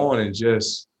go on, and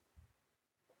just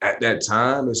at that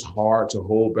time, it's hard to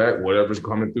hold back whatever's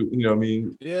coming through,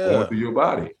 going through your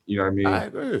body. You know what I mean? I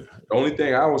agree. The only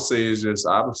thing I would say is just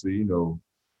obviously,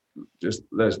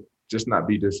 let's just not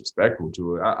be disrespectful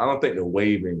to it. I don't think the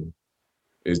waving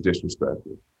is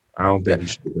disrespectful. I don't think you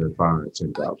should have been fined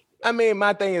 $10,000. I mean,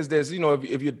 my thing is this,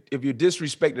 if you're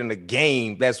disrespecting the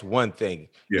game, that's one thing.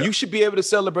 Yeah. You should be able to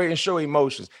celebrate and show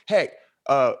emotions. Heck,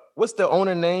 what's the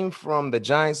owner name from the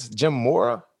Giants? Jim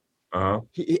Mora? Uh-huh.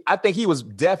 I think he was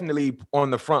definitely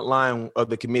on the front line of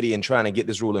the committee and trying to get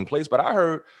this rule in place. But I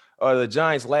heard the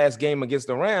Giants' last game against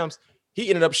the Rams,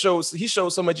 he showed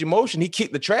so much emotion. He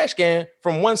kicked the trash can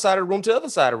from one side of the room to the other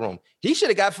side of the room. He should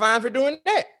have got fined for doing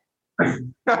that.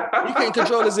 You can't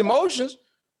control his emotions.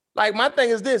 Like, my thing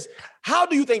is this: how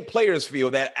do you think players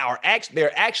feel that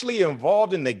they're actually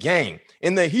involved in the game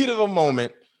in the heat of a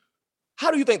moment?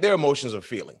 How do you think their emotions are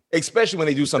feeling, especially when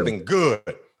they do something good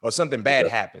or something bad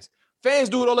happens? Fans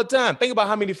do it all the time. Think about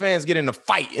how many fans get in a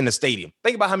fight in the stadium.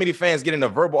 Think about how many fans get in a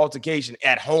verbal altercation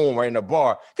at home or in a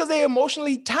bar because they're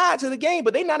emotionally tied to the game,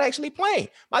 but they're not actually playing.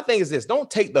 My thing is this: don't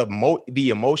take the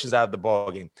emotions out of the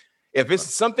ball game. If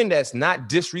it's something that's not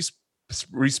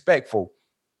disrespectful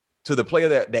to the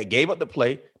player that gave up the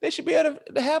play, they should be able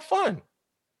to have fun.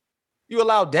 You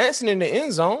allow dancing in the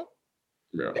end zone.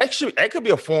 Yeah. That could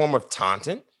be a form of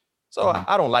taunting. So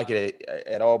I don't like it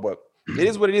at all, but it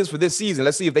is what it is for this season.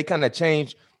 Let's see if they kind of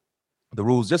change the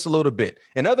rules just a little bit.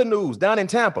 In other news, down in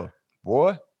Tampa,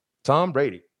 boy, Tom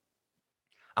Brady.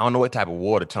 I don't know what type of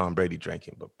water Tom Brady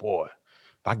drinking, but boy,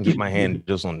 if I can get my hand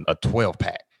just on a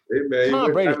 12-pack. Hey, man,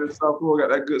 Tom Brady in South Florida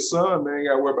got that good sun, man. You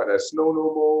got to worry about that snow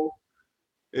no more.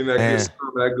 And that good sun,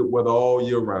 that good weather all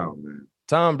year round, man.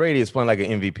 Tom Brady is playing like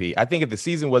an MVP. I think if the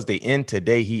season was to end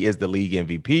today, he is the league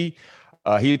MVP.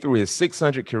 He threw his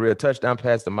 600 career touchdown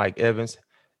pass to Mike Evans.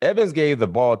 Evans gave the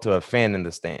ball to a fan in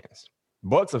the stands.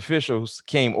 Bucs officials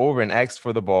came over and asked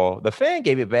for the ball. The fan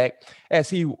gave it back as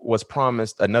he was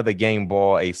promised another game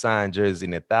ball, a signed jersey,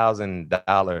 and a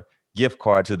 $1,000 gift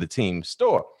card to the team's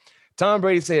store. Tom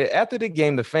Brady said after the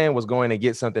game, the fan was going to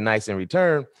get something nice in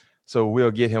return, so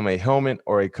we'll get him a helmet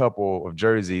or a couple of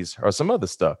jerseys or some other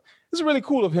stuff. It's really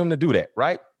cool of him to do that,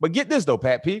 right? But get this, though,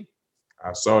 Pat P.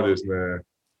 I saw this, man.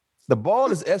 The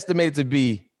ball is estimated to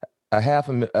be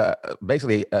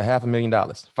basically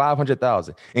 $500,000,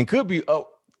 $500,000, and could be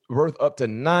worth up to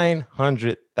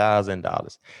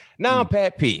 $900,000. Now,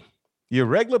 Pat P, your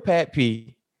regular Pat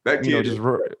P, just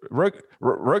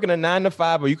working a 9 to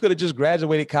 5, or you could have just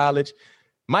graduated college.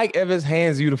 Mike Evans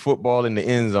hands you the football in the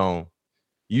end zone.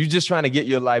 You just trying to get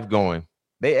your life going.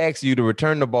 They ask you to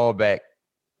return the ball back.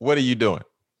 What are you doing?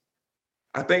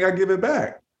 I think I give it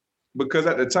back because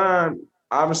at the time,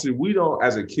 obviously, we don't,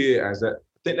 as a kid, I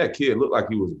think that kid looked like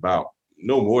he was about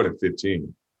no more than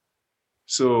 15.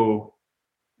 So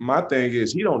my thing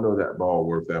is, he don't know that ball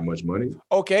worth that much money.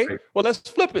 Okay, well, let's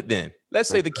flip it then. Let's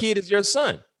say the kid is your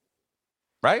son,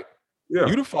 right? Yeah.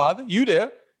 You the father, you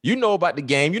there. You know about the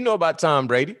game. You know about Tom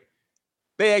Brady.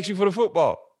 They ask you for the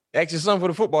football. They ask your son for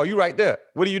the football. You right there.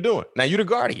 What are you doing? Now you the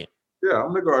guardian. Yeah,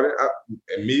 I'm the guardian.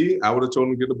 I would have told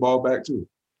him to get the ball back too.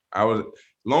 As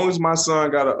long as my son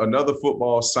got another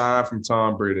football signed from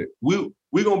Tom Brady, we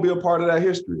gonna be a part of that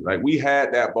history. Like, we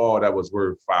had that ball that was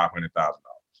worth $500,000,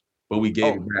 but we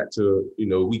gave it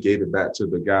back to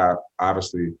the guy.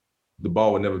 Obviously, the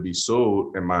ball would never be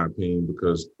sold, in my opinion,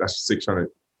 because that's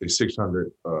 600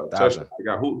 touchdown.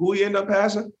 Who he ended up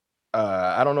passing?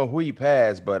 I don't know who he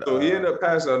passed, but so he ended up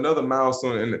passing another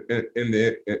milestone in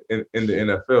the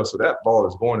NFL. So that ball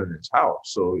is going in his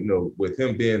house. So with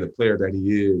him being the player that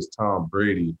he is, Tom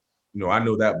Brady, I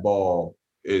know that ball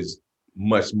is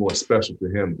much more special to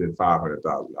him than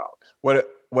 $500,000. Well,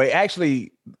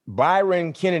 actually,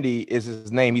 Byron Kennedy is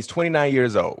his name. He's 29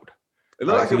 years old. It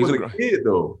looked like he was a kid,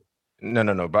 though.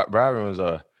 No. Byron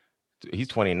was he's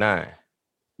 29.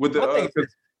 With the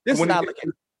this is not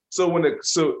looking.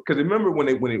 Because remember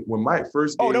when Mike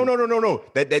first gave no.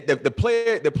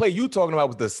 The play you talking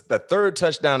about was the third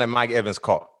touchdown that Mike Evans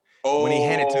caught when he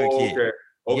handed it to the kid.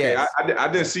 Okay. Yes. I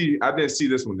didn't see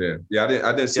this one there. Yeah,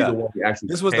 I didn't see the one he actually.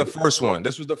 This was the first one.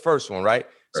 This was the first one, right?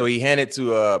 So he handed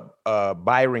to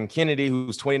Byron Kennedy,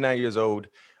 who's 29 years old.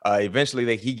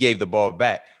 Eventually, he gave the ball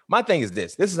back. My thing is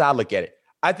this. This is how I look at it.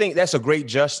 I think that's a great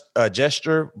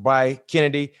gesture by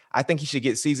Kennedy. I think he should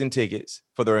get season tickets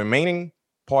for the remaining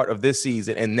part of this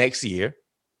season and next year.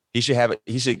 He should have it.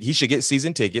 He should get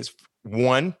season tickets.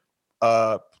 2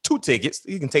 tickets.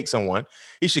 He can take someone.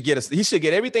 He should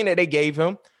get everything that they gave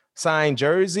him, signed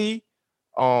jersey,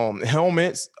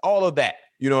 helmets, all of that.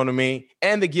 You know what I mean?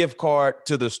 And the gift card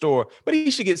to the store. But he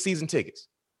should get season tickets.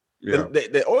 Yeah.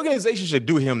 The organization should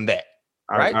do him that.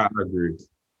 Right? I agree.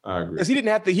 Because he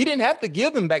didn't have to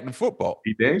give them back to football.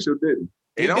 He dang sure didn't.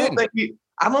 I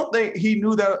don't think he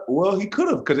knew that. Well, he could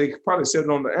have, because they probably said it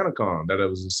on the Anacon that it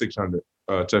was a 600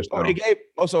 touchdown.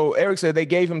 So Eric said they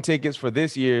gave him tickets for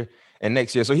this year and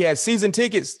next year. So he had season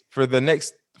tickets for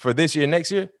this year and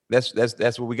next year.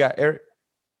 That's what we got, Eric.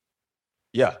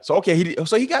 Yeah. So okay, he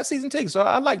got season tickets. So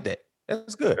I like that.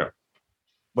 That's good. Yeah.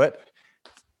 But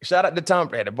shout out to Tom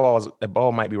Brady. The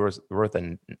ball might be worth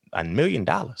 $1 million.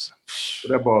 But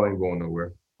that ball ain't going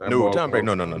nowhere. Tom Brady.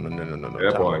 No.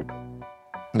 That ball ain't.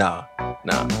 Nah.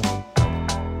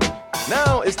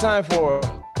 Now it's time for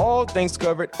All Things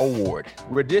Covered Award.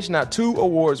 We're dishing out 2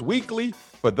 awards weekly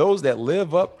for those that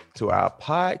live up to our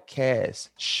podcast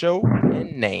show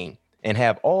and name and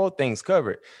have all things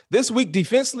covered. This week,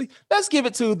 defensively, let's give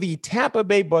it to the Tampa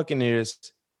Bay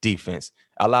Buccaneers defense.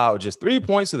 Allowed just 3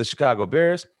 points to the Chicago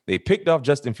Bears. They picked off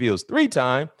Justin Fields 3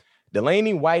 times.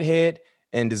 Delaney, Whitehead,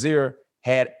 and Desir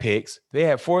had picks. They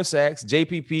had 4 sacks.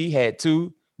 JPP had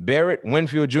 2. Barrett,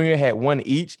 Winfield Jr. had 1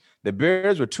 each. The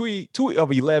Bears were 2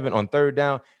 of 11 on 3rd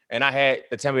down. And I had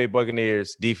the Tampa Bay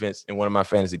Buccaneers defense in one of my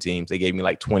fantasy teams. They gave me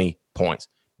like 20 points.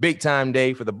 Big time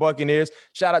day for the Buccaneers.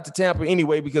 Shout out to Tampa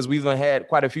anyway, because we've had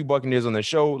quite a few Buccaneers on the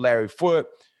show. Larry Foote,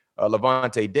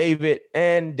 Levante David,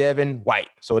 and Devin White.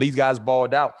 So these guys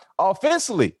balled out.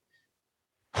 Offensively,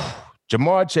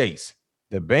 Jamar Chase.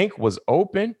 The bank was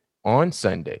open on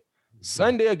Sunday.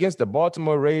 Sunday against the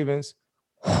Baltimore Ravens.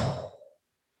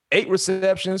 8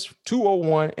 receptions,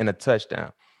 201, and a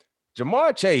touchdown.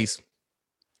 Jamar Chase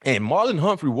and Marlon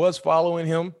Humphrey was following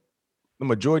him the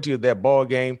majority of that ball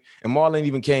game. And Marlon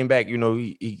even came back. You know,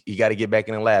 he got to get back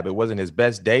in the lab. It wasn't his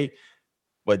best day.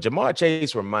 But Jamar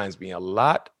Chase reminds me a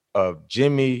lot of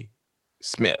Jimmy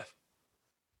Smith.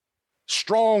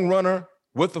 Strong runner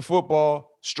with the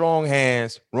football, strong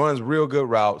hands, runs real good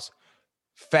routes,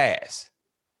 fast.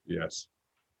 Yes.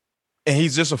 And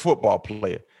he's just a football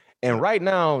player. And right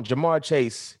now, Jamar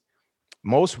Chase,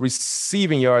 most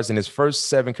receiving yards in his first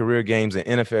 7 career games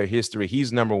in NFL history.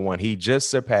 He's number 1. He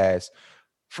just surpassed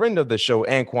friend of the show,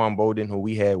 Anquan Bolden, who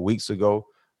we had weeks ago.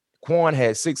 Quan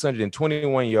had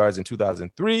 621 yards in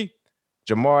 2003.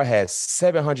 Jamar has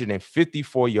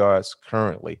 754 yards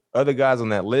currently. Other guys on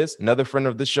that list, another friend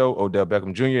of the show, Odell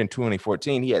Beckham Jr. in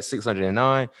 2014, he had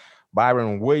 609.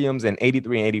 Byron Williams in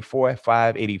 83 and 84,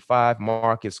 585.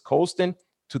 Marcus Colston,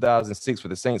 2006 for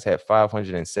the Saints, had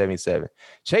 577.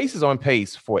 Chase is on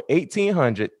pace for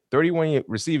 1,831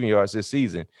 receiving yards this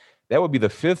season. That would be the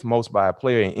 5th most by a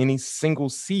player in any single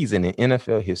season in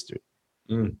NFL history.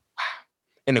 And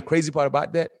the crazy part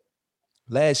about that,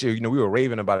 last year, we were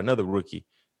raving about another rookie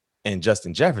and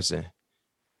Justin Jefferson.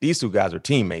 These 2 guys are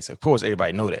teammates. Of course,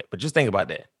 everybody know that, but just think about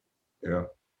that. Yeah.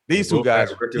 These 2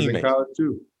 guys are teammates. In college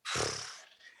too.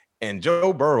 And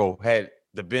Joe Burrow had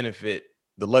the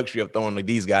luxury of throwing to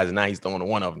these guys, and now he's throwing to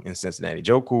one of them in Cincinnati,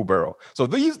 Joe Cool Burrow. So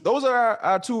those are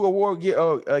our 2 award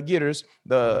getters,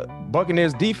 the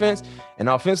Buccaneers defense and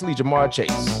offensively Jamar Chase.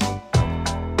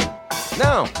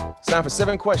 Now, it's time for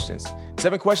 7 questions.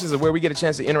 7 questions is where we get a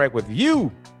chance to interact with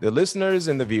you, the listeners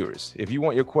and the viewers. If you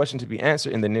want your question to be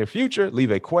answered in the near future, leave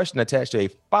a question attached to a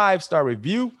 5-star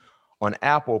review on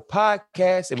Apple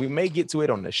Podcasts, and we may get to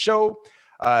it on the show.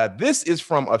 This is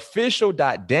from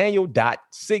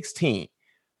official.daniel.16.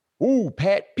 Ooh,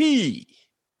 Pat P.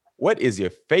 What is your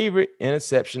favorite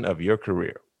interception of your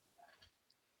career?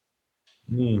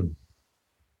 Damn,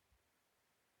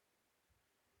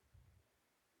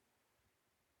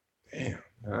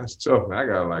 that's tough.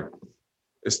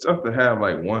 It's tough to have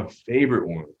like one favorite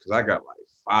one, because I got like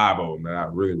 5 of them that I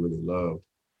really, really love.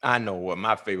 I know what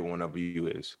my favorite one of you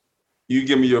is. You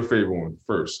give me your favorite one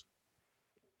first.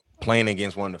 Playing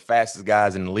against one of the fastest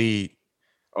guys in the league.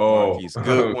 Oh, he's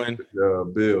Goodwin.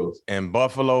 Bills. And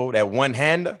Buffalo, that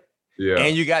one-hander. Yeah.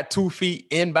 And you got 2 feet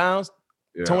inbounds.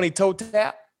 Yeah. Tony toe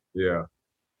tap. Yeah.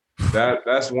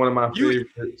 That's one of my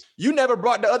favorites. You never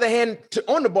brought the other hand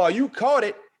on the ball. You caught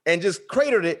it and just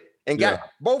cratered it and got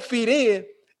both feet in.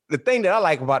 The thing that I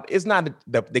like about it is not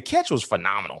the catch was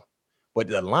phenomenal, but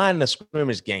the line of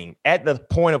scrimmage game at the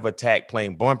point of attack,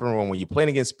 playing bumper run when you're playing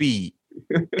against speed,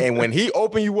 and when he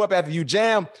opened you up after you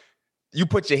jam, you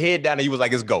put your head down and you was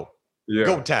like, "It's go,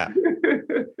 go time."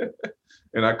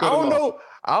 And I cut him off.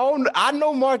 I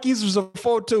know Marquise was a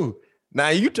 4.2. Now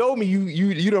you told me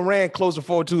you done ran close to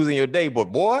 4.2s in your day,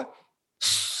 but boy,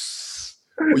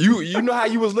 you know how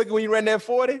you was looking when you ran that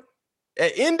 40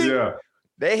 at Indy? Yeah.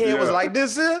 Their head was like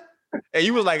this here. And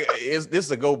you was like, this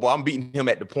is a go ball. I'm beating him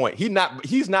at the point. He's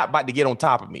not about to get on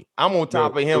top of me. I'm on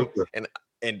top of him.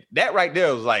 And that right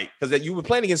there was like, because you were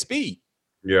playing against speed.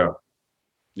 Yeah.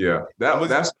 Yeah.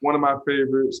 That's one of my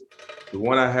favorites. The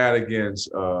one I had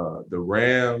against the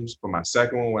Rams for my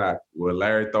second one where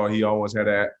Larry thought he always had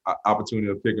that opportunity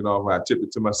of picking off. I tipped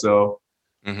it to myself.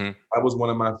 Mm-hmm. That was one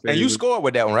of my favorites. And you scored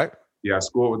with that one, right? Yeah, I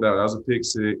scored with that. That was a pick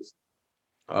six.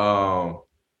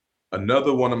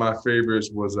 Another one of my favorites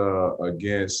was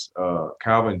against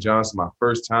Calvin Johnson, my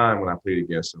first time when I played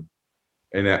against him.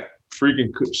 And that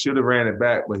freaking should have ran it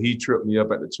back, but he tripped me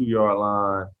up at the 2-yard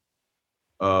line.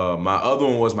 My other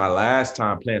one was my last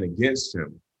time playing against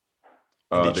him.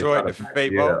 Detroit, the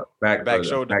fake ball? Back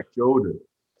shoulder. Back shoulder.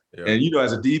 Yeah. And,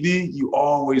 as a DB, you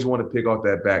always want to pick off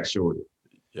that back shoulder.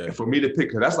 Yeah. And for me to pick,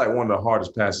 because that's like one of the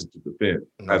hardest passes to defend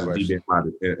as a DB,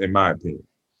 in my opinion.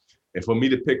 And for me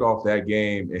to pick off that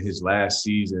game in his last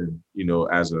season,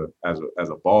 as a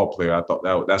ball player, I thought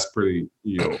that's pretty,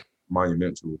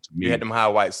 monumental to me. You had them high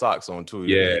white socks on too.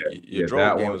 Yeah, your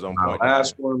drone game was on point.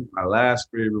 My last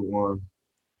favorite one.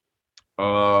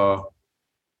 I'll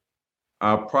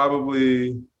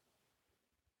probably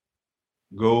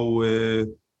go with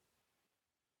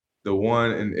the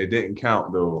one, and it didn't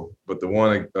count though, but the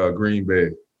one at Green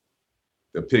Bay,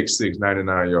 the pick six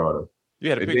 99-yarder. You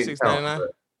had a pick six 99?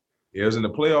 It was in the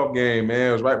playoff game,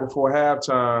 man. It was right before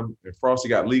halftime, and Frosty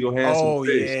got legal hands. Oh,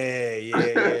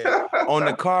 yeah. On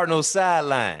the Cardinals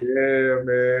sideline. Yeah,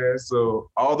 man. So,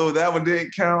 although that one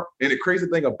didn't count, and the crazy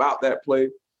thing about that play,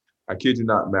 I kid you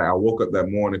not, man, I woke up that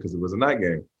morning because it was a night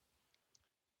game,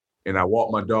 and I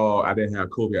walked my dog. I didn't have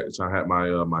Kobe at the time. I had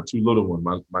my two little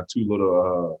ones, my two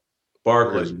little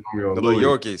Barkers. The little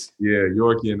Yorkies. Yeah,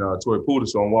 Yorkie and Toy Poodle.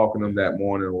 So I'm walking them that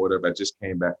morning or whatever. I just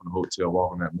came back from the hotel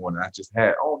walking that morning. I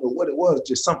don't know what it was.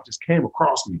 Just something just came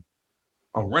across me.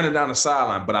 I'm running down the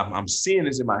sideline, but I'm seeing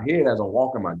this in my head as I'm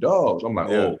walking my dogs. I'm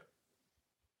like, oh,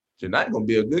 tonight going to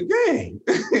be a good game.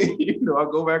 I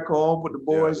go back home, put the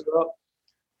boys up,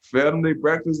 fed them their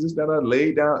breakfast, this, that, I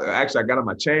laid down. Actually, I got in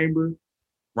my chamber,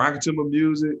 rocking to my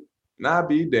music, and I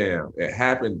be damn. It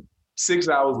happened 6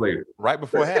 hours later. Right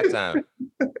before halftime.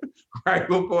 Right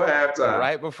before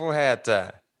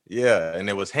halftime. Yeah, and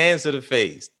it was hands to the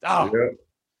face. Oh. Yeah.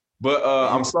 But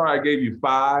I'm sorry I gave you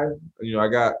 5. I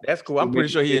got... That's cool. I'm pretty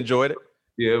sure he enjoyed it.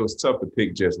 Yeah, it was tough to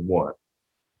pick just one.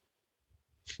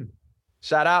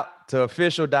 Shout out to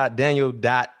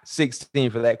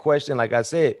official.daniel.16 for that question. Like I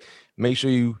said, make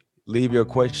sure you leave your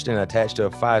question attached to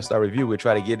a 5-star review. We'll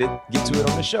try to get to it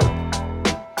on the show.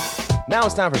 Now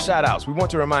it's time for shout-outs. We want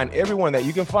to remind everyone that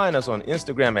you can find us on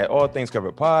Instagram at All Things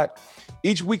Covered Pod.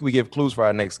 Each week, we give clues for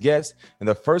our next guest, and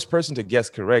the first person to guess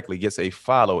correctly gets a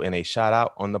follow and a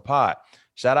shout-out on the pod.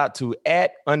 Shout-out to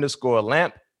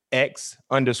 @_LampX_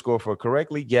 for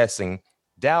correctly guessing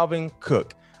Dalvin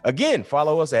Cook. Again,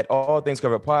 follow us at All Things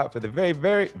Covered Pod for the very,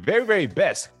 very, very, very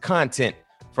best content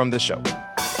from the show.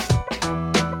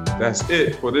 That's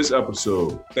it for this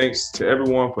episode. Thanks to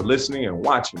everyone for listening and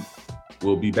watching.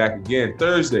 We'll be back again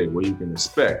Thursday, where you can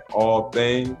expect all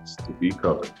things to be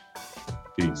covered.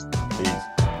 Peace.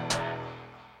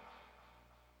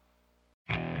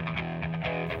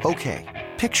 Okay,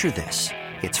 picture this.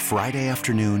 It's Friday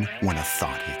afternoon when a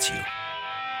thought hits you.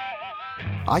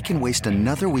 I can waste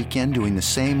another weekend doing the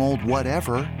same old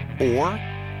whatever, or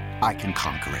I can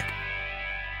conquer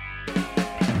it.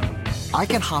 I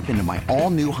can hop into my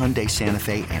all-new Hyundai Santa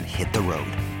Fe and hit the road.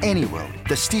 Any road.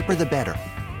 The steeper, the better.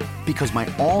 Because my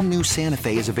all-new Santa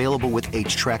Fe is available with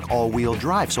H-Track all-wheel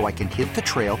drive, so I can hit the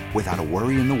trail without a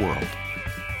worry in the world.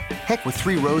 Heck, with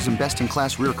 3 rows and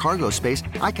best-in-class rear cargo space,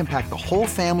 I can pack the whole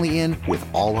family in with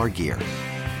all our gear.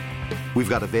 We've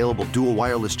got available dual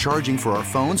wireless charging for our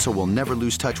phones, so we'll never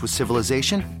lose touch with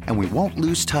civilization, and we won't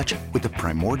lose touch with the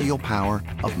primordial power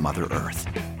of Mother Earth.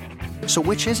 So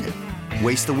which is it?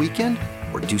 Waste the weekend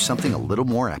or do something a little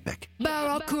more epic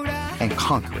and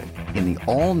conquer it in the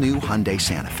all-new Hyundai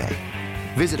Santa Fe.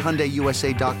 Visit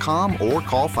HyundaiUSA.com or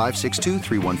call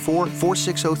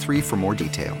 562-314-4603 for more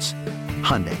details.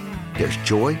 Hyundai, there's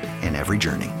joy in every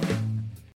journey.